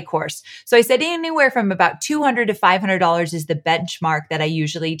spotlight course. So I said anywhere from about $200 to $500 is the benchmark that I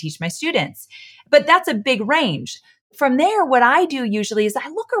usually teach my students. But that's a big range. From there, what I do usually is I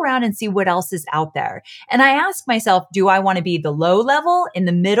look around and see what else is out there. And I ask myself, do I want to be the low level, in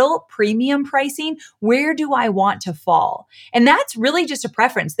the middle, premium pricing? Where do I want to fall? And that's really just a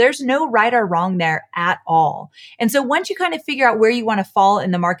preference. There's no right or wrong there at all. And so once you kind of figure out where you want to fall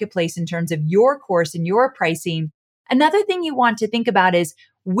in the marketplace in terms of your course and your pricing, another thing you want to think about is,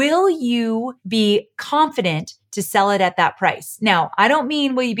 will you be confident to sell it at that price? Now, I don't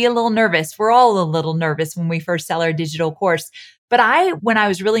mean will you be a little nervous. We're all a little nervous when we first sell our digital course. But when I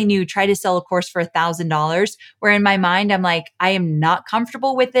was really new, tried to sell a course for $1,000, where in my mind, I'm like, I am not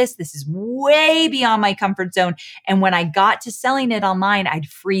comfortable with this. This is way beyond my comfort zone. And when I got to selling it online, I'd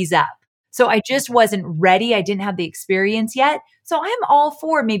freeze up. So I just wasn't ready. I didn't have the experience yet. So I'm all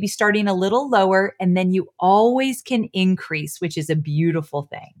for maybe starting a little lower, and then you always can increase, which is a beautiful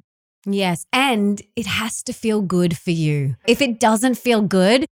thing. Yes. And it has to feel good for you. If it doesn't feel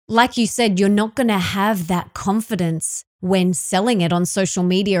good, like you said, you're not going to have that confidence when selling it on social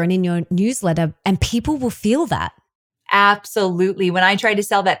media and in your newsletter, and people will feel that. Absolutely. When I tried to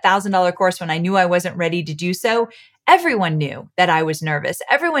sell that $1,000 course when I knew I wasn't ready to do so, everyone knew that I was nervous.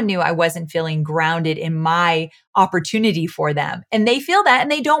 Everyone knew I wasn't feeling grounded in my opportunity for them. And they feel that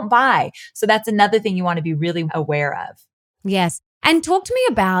and they don't buy. So that's another thing you want to be really aware of. Yes. And talk to me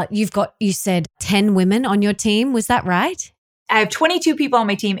about, you said 10 women on your team. Was that right? I have 22 people on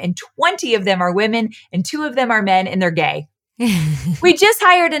my team and 20 of them are women and 2 of them are men and they're gay. We just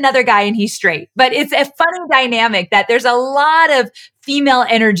hired another guy and he's straight, but it's a funny dynamic that there's a lot of female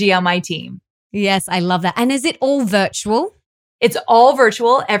energy on my team. Yes, I love that. And is it all virtual? It's all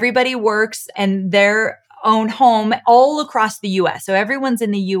virtual. Everybody works in their own home all across the US. So everyone's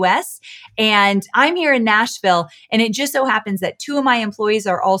in the US and I'm here in Nashville. And it just so happens that 2 of my employees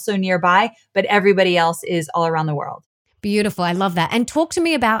are also nearby, but everybody else is all around the world. Beautiful. I love that. And talk to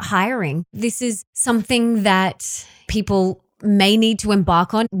me about hiring. This is something that people may need to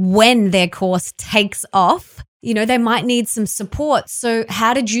embark on when their course takes off. You know, they might need some support. So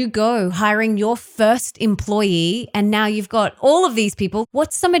how did you go hiring your first employee? And now you've got all of these people.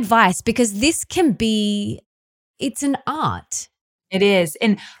 What's some advice? Because this can be, it's an art. It is.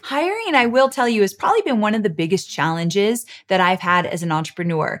 And hiring, I will tell you, has probably been one of the biggest challenges that I've had as an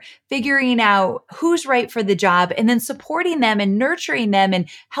entrepreneur. Figuring out who's right for the job and then supporting them and nurturing them and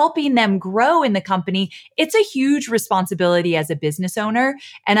helping them grow in the company. It's a huge responsibility as a business owner.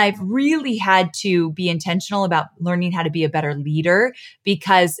 And I've really had to be intentional about learning how to be a better leader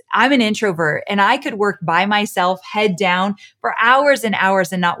because I'm an introvert and I could work by myself, head down for hours and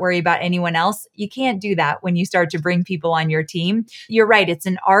hours and not worry about anyone else. You can't do that when you start to bring people on your team. You're right. It's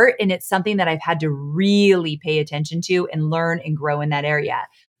an art and it's something that I've had to really pay attention to and learn and grow in that area.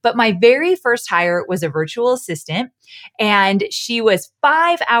 But my very first hire was a virtual assistant and she was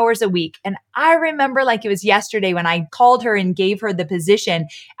 5 hours a week. And I remember like it was yesterday when I called her and gave her the position.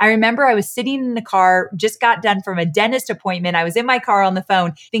 I remember I was sitting in the car, just got done from a dentist appointment. I was in my car on the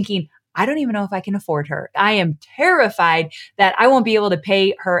phone thinking, I don't even know if I can afford her. I am terrified that I won't be able to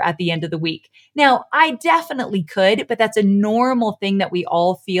pay her at the end of the week. Now, I definitely could, but that's a normal thing that we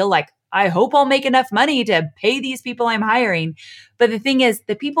all feel like, I hope I'll make enough money to pay these people I'm hiring. But the thing is,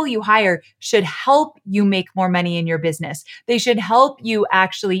 the people you hire should help you make more money in your business. They should help you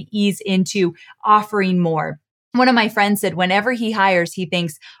actually ease into offering more. One of my friends said, whenever he hires, he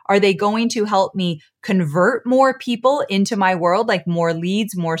thinks, are they going to help me convert more people into my world, like more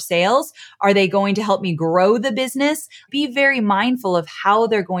leads, more sales? Are they going to help me grow the business? Be very mindful of how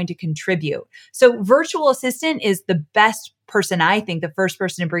they're going to contribute. So virtual assistant is the best person, I think, the first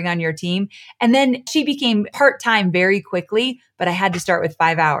person to bring on your team. And then she became part-time very quickly, but I had to start with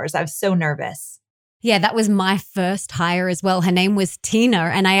 5 hours. I was so nervous. Yeah, that was my first hire as well. Her name was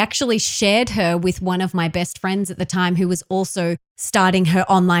Tina, and I actually shared her with one of my best friends at the time who was also starting her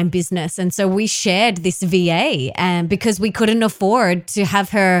online business. And so we shared this VA and because we couldn't afford to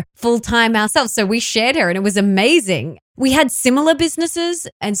have her full-time ourselves. So we shared her and it was amazing. We had similar businesses.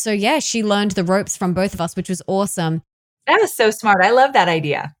 And so, yeah, she learned the ropes from both of us, which was awesome. That was so smart. I love that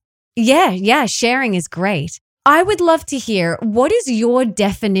idea. Yeah, sharing is great. I would love to hear, what is your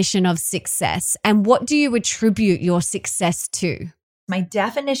definition of success and what do you attribute your success to? My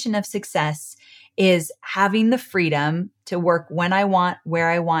definition of success is having the freedom to work when I want,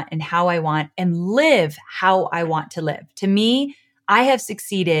 where I want, and how I want, and live how I want to live. To me, I have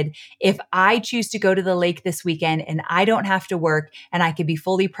succeeded if I choose to go to the lake this weekend and I don't have to work and I can be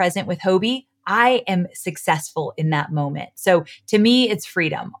fully present with Hobie. I am successful in that moment. So to me, it's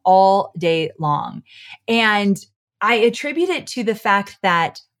freedom all day long. And I attribute it to the fact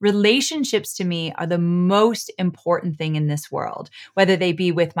that relationships to me are the most important thing in this world, whether they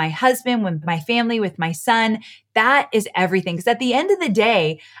be with my husband, with my family, with my son. That is everything. Because at the end of the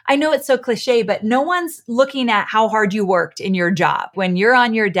day, I know it's so cliche, but no one's looking at how hard you worked in your job when you're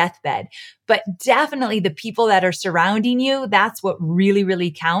on your deathbed. But definitely the people that are surrounding you, that's what really, really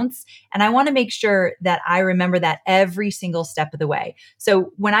counts. And I want to make sure that I remember that every single step of the way.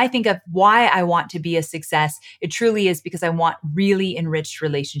 So when I think of why I want to be a success, it truly is because I want really enriched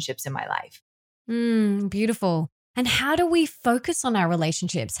relationships in my life. Beautiful. And how do we focus on our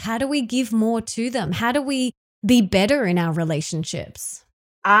relationships? How do we give more to them? How do we be better in our relationships?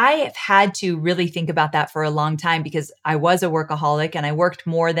 I have had to really think about that for a long time because I was a workaholic and I worked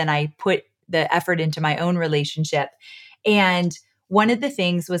more than I put the effort into my own relationship. And one of the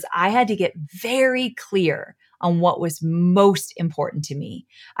things was I had to get very clear on what was most important to me.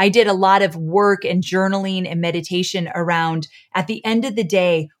 I did a lot of work and journaling and meditation around, at the end of the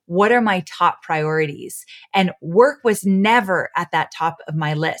day, what are my top priorities? And work was never at that top of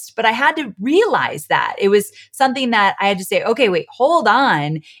my list, but I had to realize that it was something that I had to say, okay, wait, hold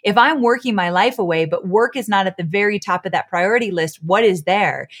on. If I'm working my life away, but work is not at the very top of that priority list, what is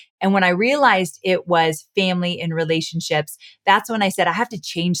there? And when I realized it was family and relationships, that's when I said, I have to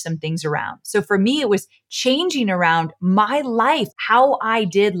change some things around. So for me, it was changing around my life, how I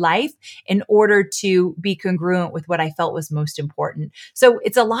did life in order to be congruent with what I felt was most important. So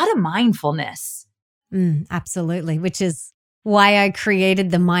it's a lot of mindfulness. Absolutely, which is why I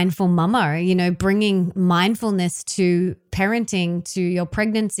created the Mindful Mama, bringing mindfulness to parenting, to your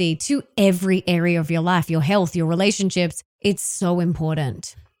pregnancy, to every area of your life, your health, your relationships. It's so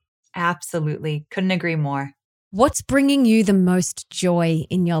important. Absolutely. Couldn't agree more. What's bringing you the most joy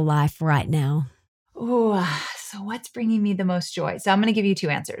in your life right now? So what's bringing me the most joy? So I'm going to give you two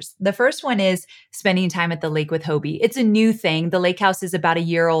answers. The first one is spending time at the lake with Hobie. It's a new thing. The lake house is about a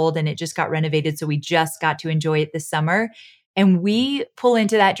year old and it just got renovated. So we just got to enjoy it this summer. And we pull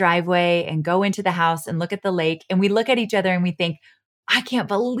into that driveway and go into the house and look at the lake. And we look at each other and we think, I can't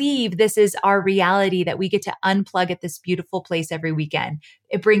believe this is our reality, that we get to unplug at this beautiful place every weekend.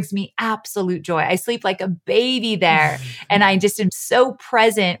 It brings me absolute joy. I sleep like a baby there. And I just am so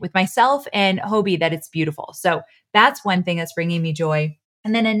present with myself and Hobie that it's beautiful. So that's one thing that's bringing me joy.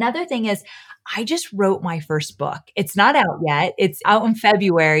 And then another thing is I just wrote my first book. It's not out yet. It's out in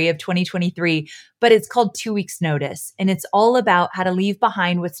February of 2023, but it's called 2 Weeks Notice. And it's all about how to leave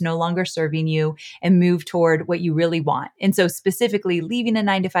behind what's no longer serving you and move toward what you really want. And so specifically leaving a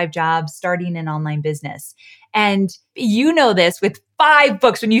 9-to-5 job, starting an online business. And you know this with 5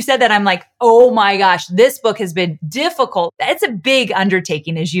 books. When you said that, I'm like, oh my gosh, this book has been difficult. It's a big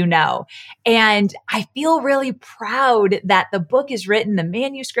undertaking, as you know. And I feel really proud that the book is written, the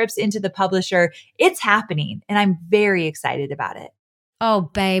manuscript's into the publisher. It's happening. And I'm very excited about it. Oh,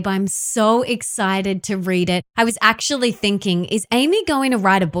 babe, I'm so excited to read it. I was actually thinking, is Amy going to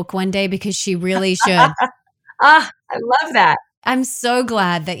write a book one day? Because she really should. I love that. I'm so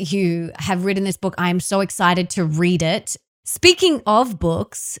glad that you have written this book. I'm so excited to read it. Speaking of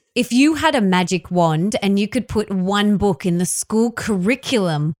books, if you had a magic wand and you could put one book in the school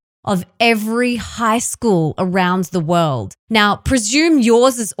curriculum of every high school around the world. Now, presume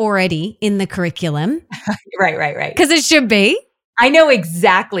yours is already in the curriculum. Right. Because it should be. I know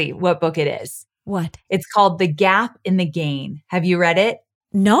exactly what book it is. What? It's called The Gap in the Gain. Have you read it?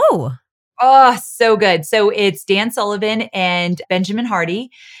 No. Oh, so good. So it's Dan Sullivan and Benjamin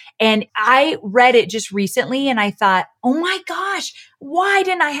Hardy. And I read it just recently and I thought, oh my gosh, why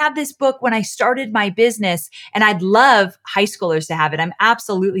didn't I have this book when I started my business? And I'd love high schoolers to have it. I'm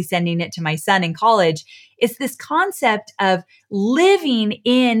absolutely sending it to my son in college. It's this concept of living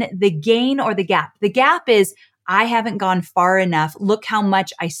in the gain or the gap. The gap is, I haven't gone far enough. Look how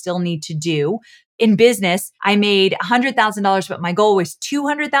much I still need to do. In business, I made $100,000, but my goal was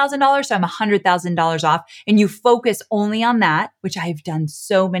 $200,000. So I'm $100,000 off. And you focus only on that, which I've done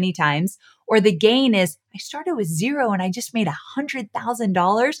so many times. Or the gain is, I started with zero and I just made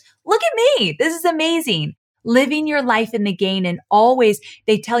 $100,000. Look at me. This is amazing. Living your life in the gain. And always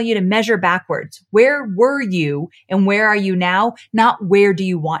they tell you to measure backwards. Where were you and where are you now? Not where do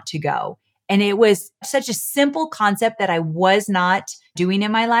you want to go? And it was such a simple concept that I was not doing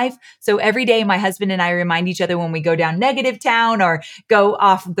in my life. So every day, my husband and I remind each other when we go down negative town or go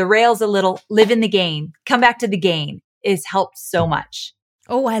off the rails a little, live in the gain, come back to the gain. It's helped so much.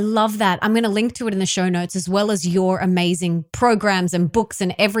 Oh, I love that. I'm going to link to it in the show notes as well as your amazing programs and books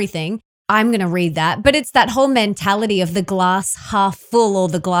and everything. I'm going to read that. But it's that whole mentality of the glass half full or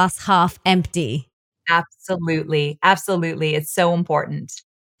the glass half empty. Absolutely. Absolutely. It's so important.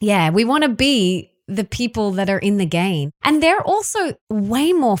 Yeah, we want to be the people that are in the gain. And they're also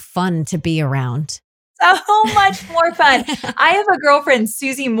way more fun to be around. So much more fun. I have a girlfriend,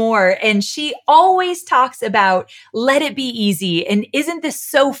 Susie Moore, and she always talks about let it be easy. And isn't this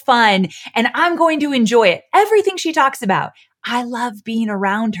so fun? And I'm going to enjoy it. Everything she talks about. I love being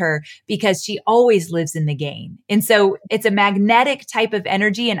around her because she always lives in the gain. And so it's a magnetic type of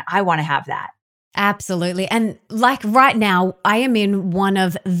energy, and I want to have that. Absolutely. And like right now, I am in one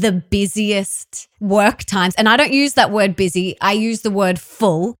of the busiest work times. And I don't use that word busy. I use the word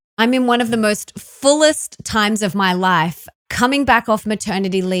full. I'm in one of the most fullest times of my life. Coming back off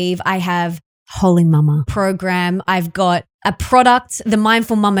maternity leave, I have Holy Mama program. I've got a product, the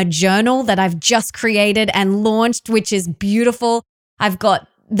Mindful Mama journal that I've just created and launched, which is beautiful. I've got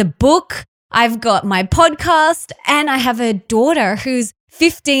the book. I've got my podcast, and I have a daughter who's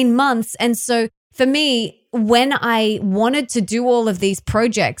 15 months. And so for me, when I wanted to do all of these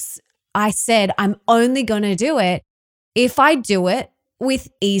projects, I said, I'm only going to do it if I do it with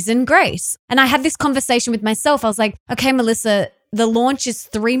ease and grace. And I had this conversation with myself. I was like, okay, Melissa, the launch is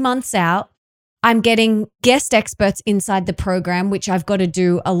 3 months out. I'm getting guest experts inside the program, which I've got to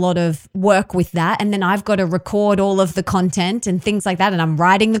do a lot of work with that. And then I've got to record all of the content and things like that. And I'm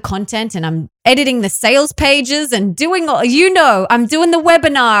writing the content and I'm editing the sales pages and doing all, I'm doing the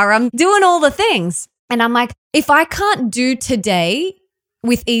webinar. I'm doing all the things. And I'm like, if I can't do today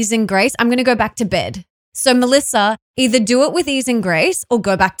with ease and grace, I'm going to go back to bed. So Melissa, either do it with ease and grace or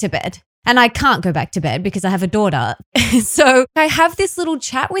go back to bed. And I can't go back to bed because I have a daughter. So I have this little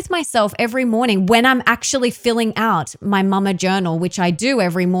chat with myself every morning when I'm actually filling out my mama journal, which I do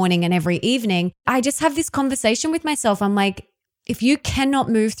every morning and every evening. I just have this conversation with myself. I'm like, if you cannot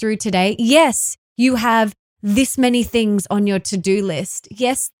move through today, yes, you have this many things on your to-do list.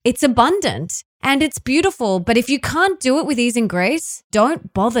 Yes, it's abundant and it's beautiful. But if you can't do it with ease and grace,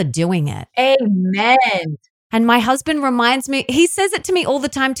 don't bother doing it. Amen. And my husband reminds me, he says it to me all the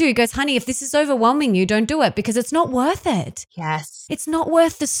time too. He goes, honey, if this is overwhelming you, don't do it because it's not worth it. Yes. It's not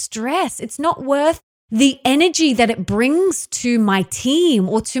worth the stress. It's not worth the energy that it brings to my team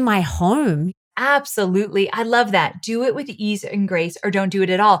or to my home. Absolutely. I love that. Do it with ease and grace or don't do it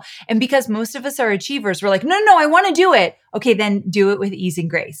at all. And because most of us are achievers, we're like, no, I want to do it. Okay, then do it with ease and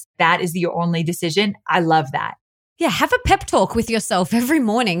grace. That is your only decision. I love that. Yeah, have a pep talk with yourself every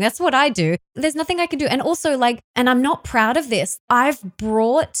morning. That's what I do. There's nothing I can do. And also and I'm not proud of this, I've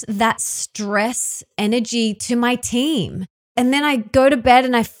brought that stress energy to my team. And then I go to bed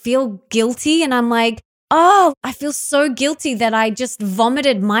and I feel guilty and I'm like, oh, I feel so guilty that I just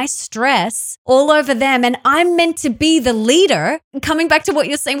vomited my stress all over them. And I'm meant to be the leader. Coming back to what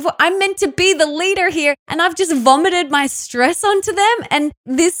you're saying before, I'm meant to be the leader here. And I've just vomited my stress onto them. And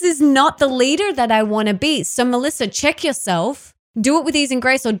this is not the leader that I want to be. So Melissa, check yourself. Do it with ease and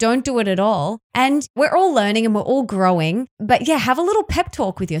grace or don't do it at all. And we're all learning and we're all growing. But yeah, have a little pep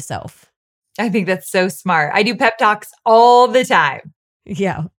talk with yourself. I think that's so smart. I do pep talks all the time.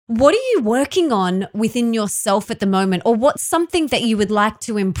 Yeah. What are you working on within yourself at the moment? Or what's something that you would like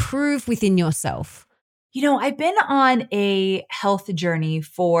to improve within yourself? I've been on a health journey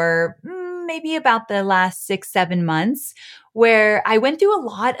for maybe about the last 6-7 months where I went through a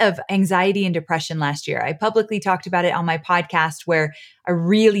lot of anxiety and depression last year. I publicly talked about it on my podcast where I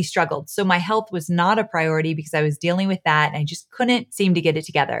really struggled. So my health was not a priority because I was dealing with that and I just couldn't seem to get it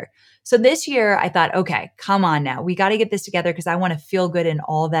together. So this year I thought, okay, come on now. We got to get this together because I want to feel good in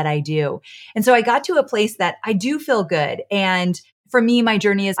all that I do. And so I got to a place that I do feel good. And for me, my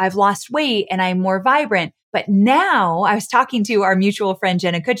journey is I've lost weight and I'm more vibrant. But now I was talking to our mutual friend,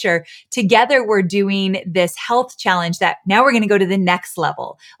 Jenna Kutcher. Together, we're doing this health challenge that now we're going to go to the next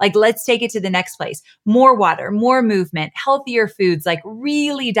level. Like, let's take it to the next place. More water, more movement, healthier foods, like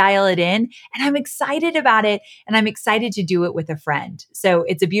really dial it in. And I'm excited about it. And I'm excited to do it with a friend. So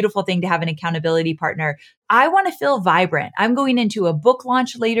it's a beautiful thing to have an accountability partner. I want to feel vibrant. I'm going into a book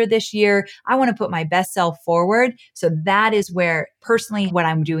launch later this year. I want to put my best self forward. So that is where personally what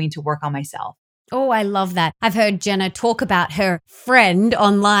I'm doing to work on myself. Oh, I love that. I've heard Jenna talk about her friend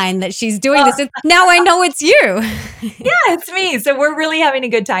online that she's doing this with. Now I know it's you. Yeah, it's me. So we're really having a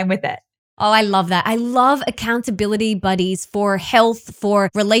good time with it. Oh, I love that. I love accountability buddies for health, for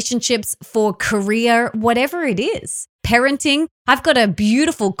relationships, for career, whatever it is. Parenting. I've got a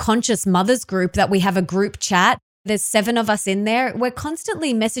beautiful conscious mothers group that we have a group chat. There's 7 of us in there. We're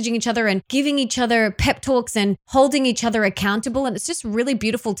constantly messaging each other and giving each other pep talks and holding each other accountable. And it's just really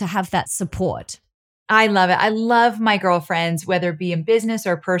beautiful to have that support. I love it. I love my girlfriends, whether it be in business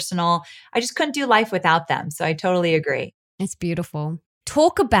or personal. I just couldn't do life without them. So I totally agree. It's beautiful.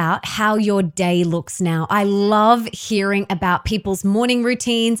 Talk about how your day looks now. I love hearing about people's morning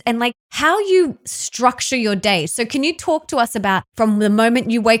routines and like how you structure your day. So can you talk to us about from the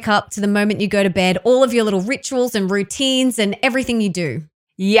moment you wake up to the moment you go to bed, all of your little rituals and routines and everything you do?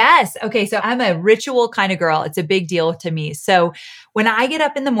 Yes. Okay. So I'm a ritual kind of girl. It's a big deal to me. So when I get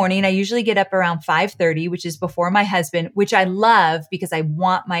up in the morning, I usually get up around 5:30, which is before my husband, which I love because I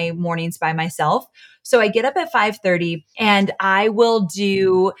want my mornings by myself. So I get up at 5:30 and I will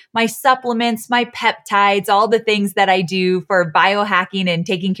do my supplements, my peptides, all the things that I do for biohacking and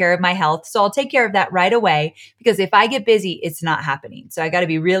taking care of my health. So I'll take care of that right away because if I get busy, it's not happening. So I got to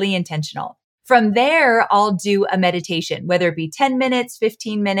be really intentional. From there, I'll do a meditation, whether it be 10 minutes,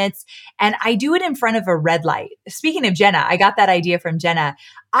 15 minutes, and I do it in front of a red light. Speaking of Jenna, I got that idea from Jenna.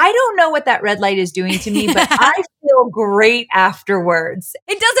 I don't know what that red light is doing to me, but I feel great afterwards.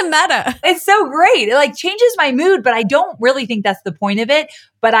 It doesn't matter. It's so great. It like changes my mood, but I don't really think that's the point of it.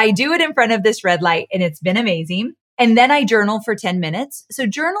 But I do it in front of this red light and it's been amazing. And then I journal for 10 minutes. So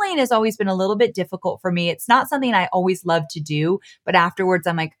journaling has always been a little bit difficult for me. It's not something I always love to do, but afterwards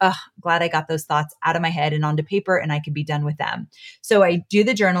I'm like, oh, glad I got those thoughts out of my head and onto paper and I can be done with them. So I do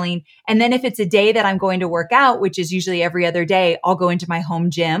the journaling. And then if it's a day that I'm going to work out, which is usually every other day, I'll go into my home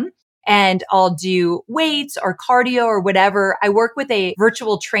gym and I'll do weights or cardio or whatever. I work with a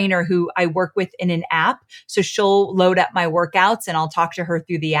virtual trainer who I work with in an app. So she'll load up my workouts and I'll talk to her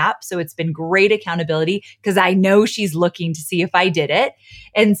through the app. So it's been great accountability because I know she's looking to see if I did it.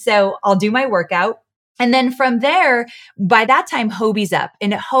 And so I'll do my workout. And then from there, by that time, Hobie's up.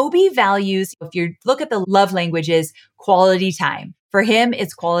 And Hobie values, if you look at the love languages, quality time. For him,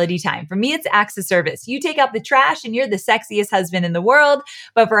 it's quality time. For me, it's acts of service. You take out the trash and you're the sexiest husband in the world.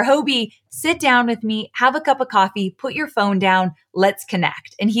 But for Hobie, sit down with me, have a cup of coffee, put your phone down, let's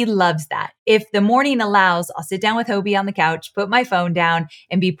connect. And he loves that. If the morning allows, I'll sit down with Hobie on the couch, put my phone down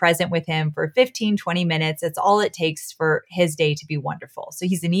and be present with him for 15, 20 minutes. It's all it takes for his day to be wonderful. So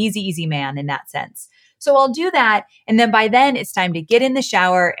he's an easy, easy man in that sense. So I'll do that. And then by then it's time to get in the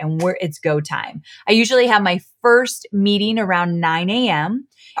shower and it's go time. I usually have my first meeting around 9 a.m.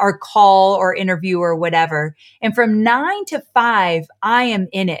 or call or interview or whatever. And from 9 to 5, I am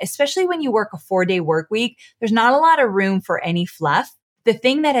in it, especially when you work a 4-day work week. There's not a lot of room for any fluff. The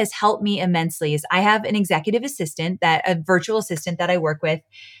thing that has helped me immensely is I have an executive assistant, a virtual assistant that I work with,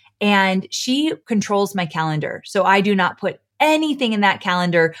 and she controls my calendar. So I do not put anything in that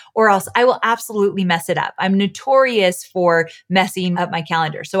calendar or else I will absolutely mess it up. I'm notorious for messing up my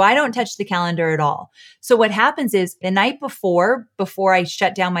calendar. So I don't touch the calendar at all. So what happens is the night before I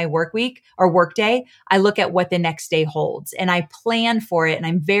shut down my work week or work day, I look at what the next day holds and I plan for it. And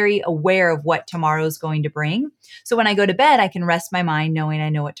I'm very aware of what tomorrow is going to bring. So when I go to bed, I can rest my mind knowing I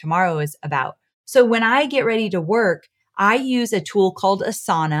know what tomorrow is about. So when I get ready to work, I use a tool called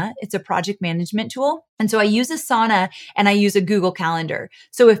Asana. It's a project management tool. And so I use Asana and I use a Google Calendar.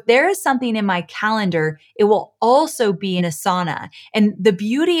 So if there is something in my calendar, it will also be in Asana. And the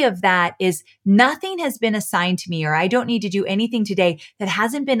beauty of that is nothing has been assigned to me or I don't need to do anything today that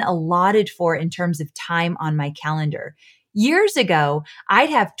hasn't been allotted for in terms of time on my calendar. Years ago, I'd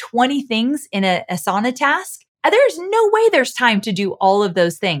have 20 things in a Asana task. There's no way there's time to do all of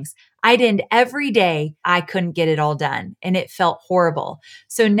those things. I'd end every day, I couldn't get it all done and it felt horrible.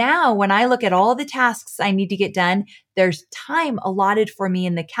 So now when I look at all the tasks I need to get done, there's time allotted for me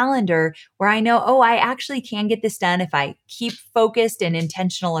in the calendar where I know, oh, I actually can get this done if I keep focused and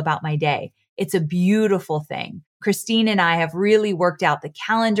intentional about my day. It's a beautiful thing. Christine and I have really worked out the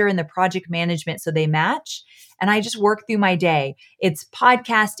calendar and the project management so they match. And I just work through my day. It's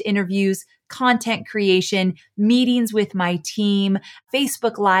podcast interviews, content creation, meetings with my team,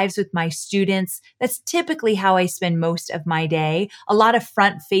 Facebook Lives with my students. That's typically how I spend most of my day. A lot of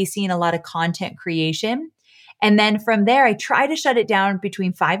front facing, a lot of content creation. And then from there, I try to shut it down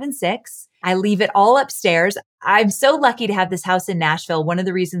between 5 and 6. I leave it all upstairs. I'm so lucky to have this house in Nashville. One of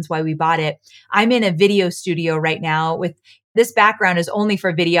the reasons why we bought it, I'm in a video studio right now with this background is only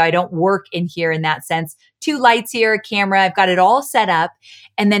for video. I don't work in here in that sense. 2 lights here, a camera. I've got it all set up.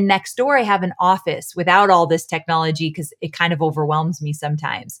 And then next door, I have an office without all this technology because it kind of overwhelms me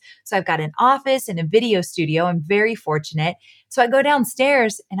sometimes. So I've got an office and a video studio. I'm very fortunate. So I go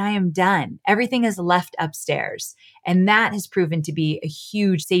downstairs and I am done. Everything is left upstairs. And that has proven to be a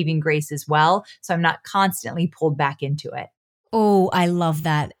huge saving grace as well. So I'm not constantly pulled back into it. Oh, I love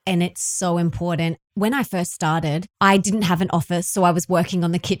that. And it's so important. When I first started, I didn't have an office, so I was working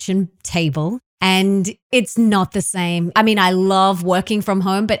on the kitchen table. And it's not the same. I mean, I love working from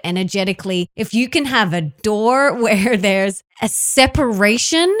home, but energetically, if you can have a door where there's a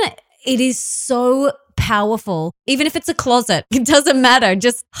separation, it is so powerful. Even if it's a closet, it doesn't matter.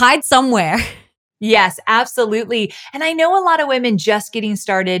 Just hide somewhere. Yes, absolutely. And I know a lot of women just getting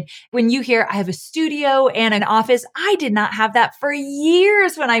started. When you hear, I have a studio and an office, I did not have that for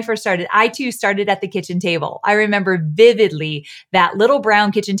years when I first started. I too started at the kitchen table. I remember vividly that little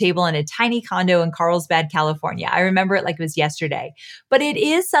brown kitchen table in a tiny condo in Carlsbad, California. I remember it like it was yesterday. But it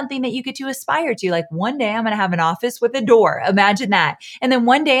is something that you get to aspire to. Like one day I'm going to have an office with a door. Imagine that. And then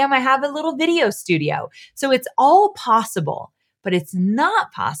one day I'm going to have a little video studio. So it's all possible. But it's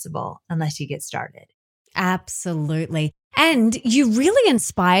not possible unless you get started. Absolutely. And you really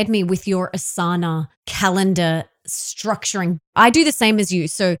inspired me with your Asana calendar structuring. I do the same as you.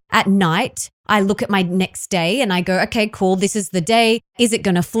 So at night, I look at my next day and I go, okay, cool. This is the day. Is it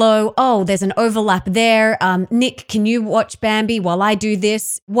going to flow? Oh, there's an overlap there. Nick, can you watch Bambi while I do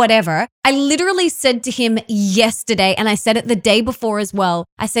this? Whatever. I literally said to him yesterday, and I said it the day before as well.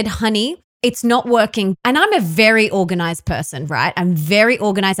 I said, honey, it's not working. And I'm a very organized person, right? I'm very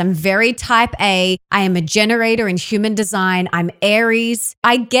organized. I'm very type A. I am a generator in human design. I'm Aries.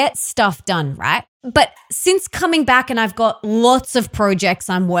 I get stuff done, right? But since coming back, and I've got lots of projects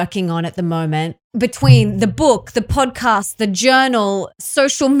I'm working on at the moment, between the book, the podcast, the journal,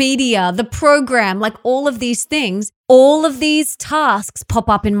 social media, the program, like all of these things, all of these tasks pop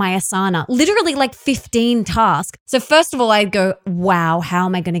up in my Asana, literally like 15 tasks. So first of all, I go, wow, how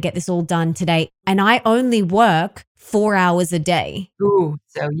am I going to get this all done today? And I only work 4 hours a day. Ooh,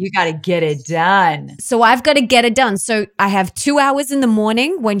 so you got to get it done. So I've got to get it done. So I have 2 hours in the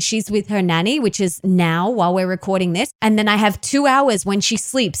morning when she's with her nanny, which is now while we're recording this. And then I have 2 hours when she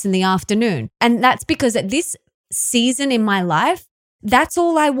sleeps in the afternoon. And that's because at this season in my life, that's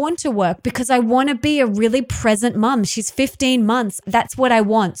all I want to work, because I want to be a really present mom. She's 15 months. That's what I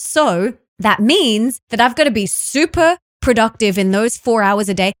want. So that means that I've got to be super productive in those 4 hours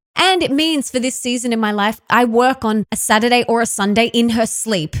a day. And it means for this season in my life, I work on a Saturday or a Sunday in her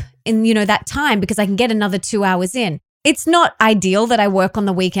sleep in, that time, because I can get another 2 hours in. It's not ideal that I work on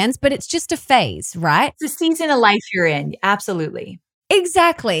the weekends, but it's just a phase, right? It's a season of life you're in. Absolutely.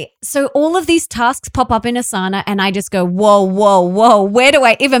 Exactly. So all of these tasks pop up in Asana and I just go, whoa, whoa, whoa, where do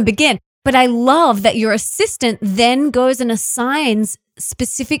I even begin? But I love that your assistant then goes and assigns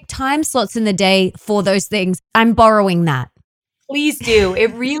specific time slots in the day for those things. I'm borrowing that. Please do.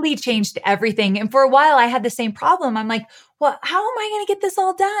 It really changed everything. And for a while, I had the same problem. I'm like, well, how am I going to get this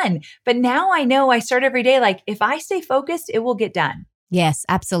all done? But now I know I start every day, like if I stay focused, it will get done. Yes,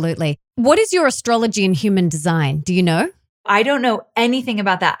 absolutely. What is your astrology and human design? Do you know? I don't know anything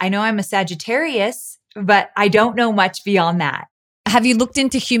about that. I know I'm a Sagittarius, but I don't know much beyond that. Have you looked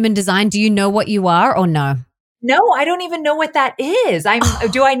into human design? Do you know what you are or no? No, I don't even know what that is.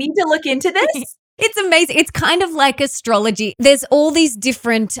 Do I need to look into this? It's amazing. It's kind of like astrology. There's all these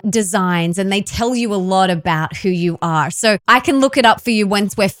different designs and they tell you a lot about who you are. So I can look it up for you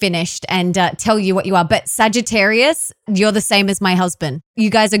once we're finished and tell you what you are. But Sagittarius, you're the same as my husband. You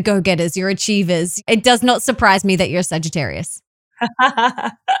guys are go-getters. You're achievers. It does not surprise me that you're Sagittarius.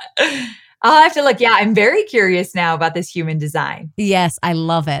 I'll have to look. Yeah, I'm very curious now about this human design. Yes, I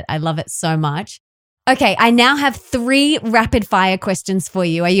love it. I love it so much. Okay, I now have 3 rapid fire questions for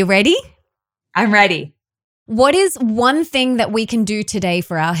you. Are you ready? I'm ready. What is one thing that we can do today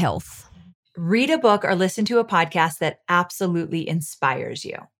for our health? Read a book or listen to a podcast that absolutely inspires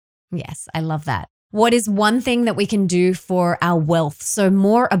you. Yes, I love that. What is one thing that we can do for our wealth? So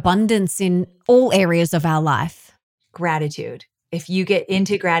more abundance in all areas of our life. Gratitude. If you get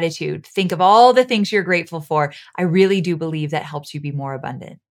into gratitude, think of all the things you're grateful for. I really do believe that helps you be more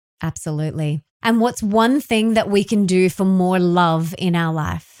abundant. Absolutely. And what's one thing that we can do for more love in our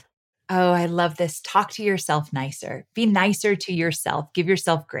life? Oh, I love this. Talk to yourself nicer. Be nicer to yourself. Give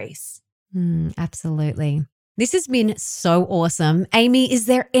yourself grace. Absolutely. This has been so awesome. Amy, is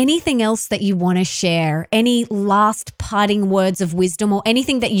there anything else that you want to share? Any last parting words of wisdom or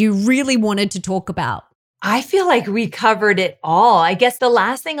anything that you really wanted to talk about? I feel like we covered it all. I guess the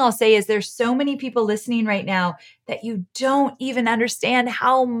last thing I'll say is there's so many people listening right now that you don't even understand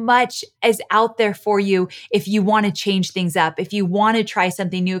how much is out there for you if you want to change things up, if you want to try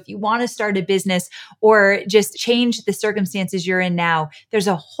something new, if you want to start a business or just change the circumstances you're in now. There's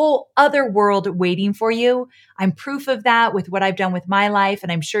a whole other world waiting for you. I'm proof of that with what I've done with my life,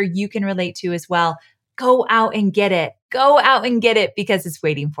 and I'm sure you can relate to as well. Go out and get it. Go out and get it because it's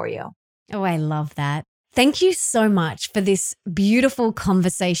waiting for you. Oh, I love that. Thank you so much for this beautiful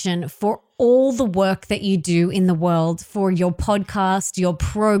conversation, for all the work that you do in the world, for your podcast, your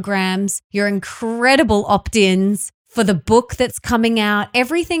programs, your incredible opt-ins, for the book that's coming out.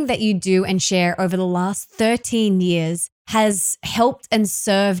 Everything that you do and share over the last 13 years has helped and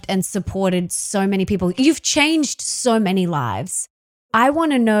served and supported so many people. You've changed so many lives. I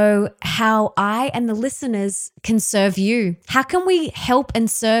want to know how I and the listeners can serve you. How can we help and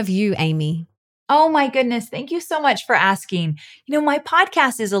serve you, Amy? Oh my goodness. Thank you so much for asking. My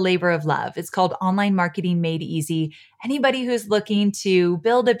podcast is a labor of love. It's called Online Marketing Made Easy. Anybody who's looking to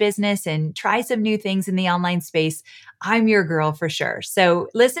build a business and try some new things in the online space, I'm your girl for sure. So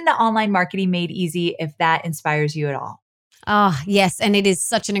listen to Online Marketing Made Easy if that inspires you at all. Oh, yes. And it is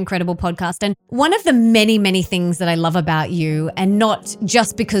such an incredible podcast. And one of the many, many things that I love about you, and not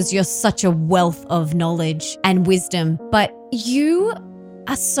just because you're such a wealth of knowledge and wisdom, but you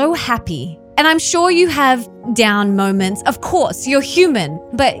are so happy. And I'm sure you have down moments. Of course, you're human,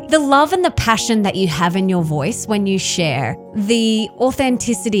 but the love and the passion that you have in your voice when you share, the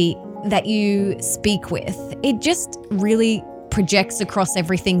authenticity that you speak with, it just really projects across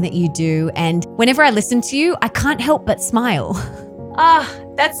everything that you do. And whenever I listen to you, I can't help but smile.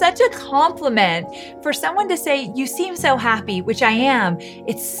 That's such a compliment. For someone to say, you seem so happy, which I am,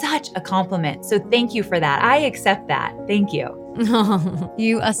 it's such a compliment. So thank you for that. I accept that. Thank you.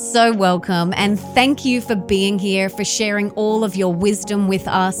 You are so welcome. And thank you for being here, for sharing all of your wisdom with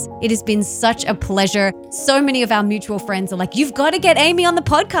us. It has been such a pleasure. So many of our mutual friends are like, you've got to get Amy on the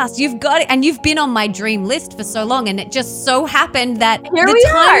podcast. You've got it. And you've been on my dream list for so long. And it just so happened that the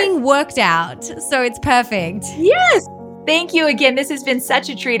timing worked out. So it's perfect. Yes. Thank you again. This has been such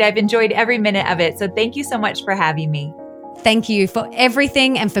a treat. I've enjoyed every minute of it. So thank you so much for having me. Thank you for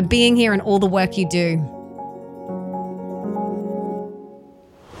everything and for being here and all the work you do.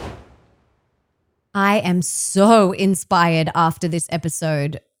 I am so inspired after this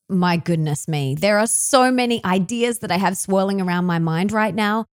episode. My goodness me. There are so many ideas that I have swirling around my mind right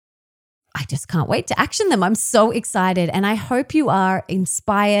now. I just can't wait to action them. I'm so excited, and I hope you are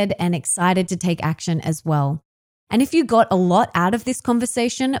inspired and excited to take action as well. And if you got a lot out of this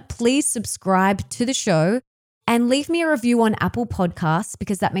conversation, please subscribe to the show and leave me a review on Apple Podcasts,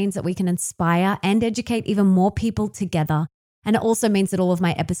 because that means that we can inspire and educate even more people together. And it also means that all of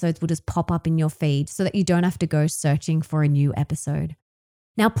my episodes will just pop up in your feed so that you don't have to go searching for a new episode.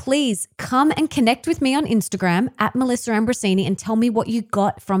 Now, please come and connect with me on Instagram at Melissa Ambrosini and tell me what you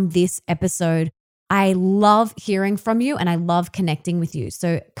got from this episode. I love hearing from you and I love connecting with you.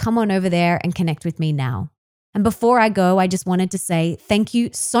 So come on over there and connect with me now. And before I go, I just wanted to say thank you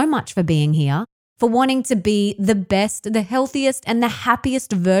so much for being here, for wanting to be the best, the healthiest, and the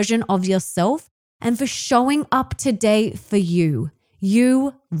happiest version of yourself, and for showing up today for you.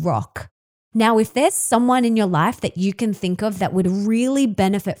 You rock. Now, if there's someone in your life that you can think of that would really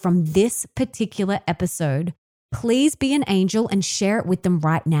benefit from this particular episode, please be an angel and share it with them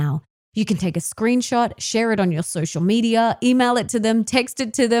right now. You can take a screenshot, share it on your social media, email it to them, text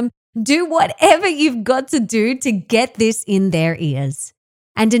it to them. Do whatever you've got to do to get this in their ears.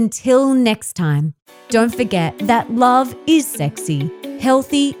 And until next time, don't forget that love is sexy,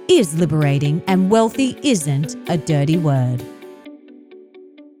 healthy is liberating, and wealthy isn't a dirty word.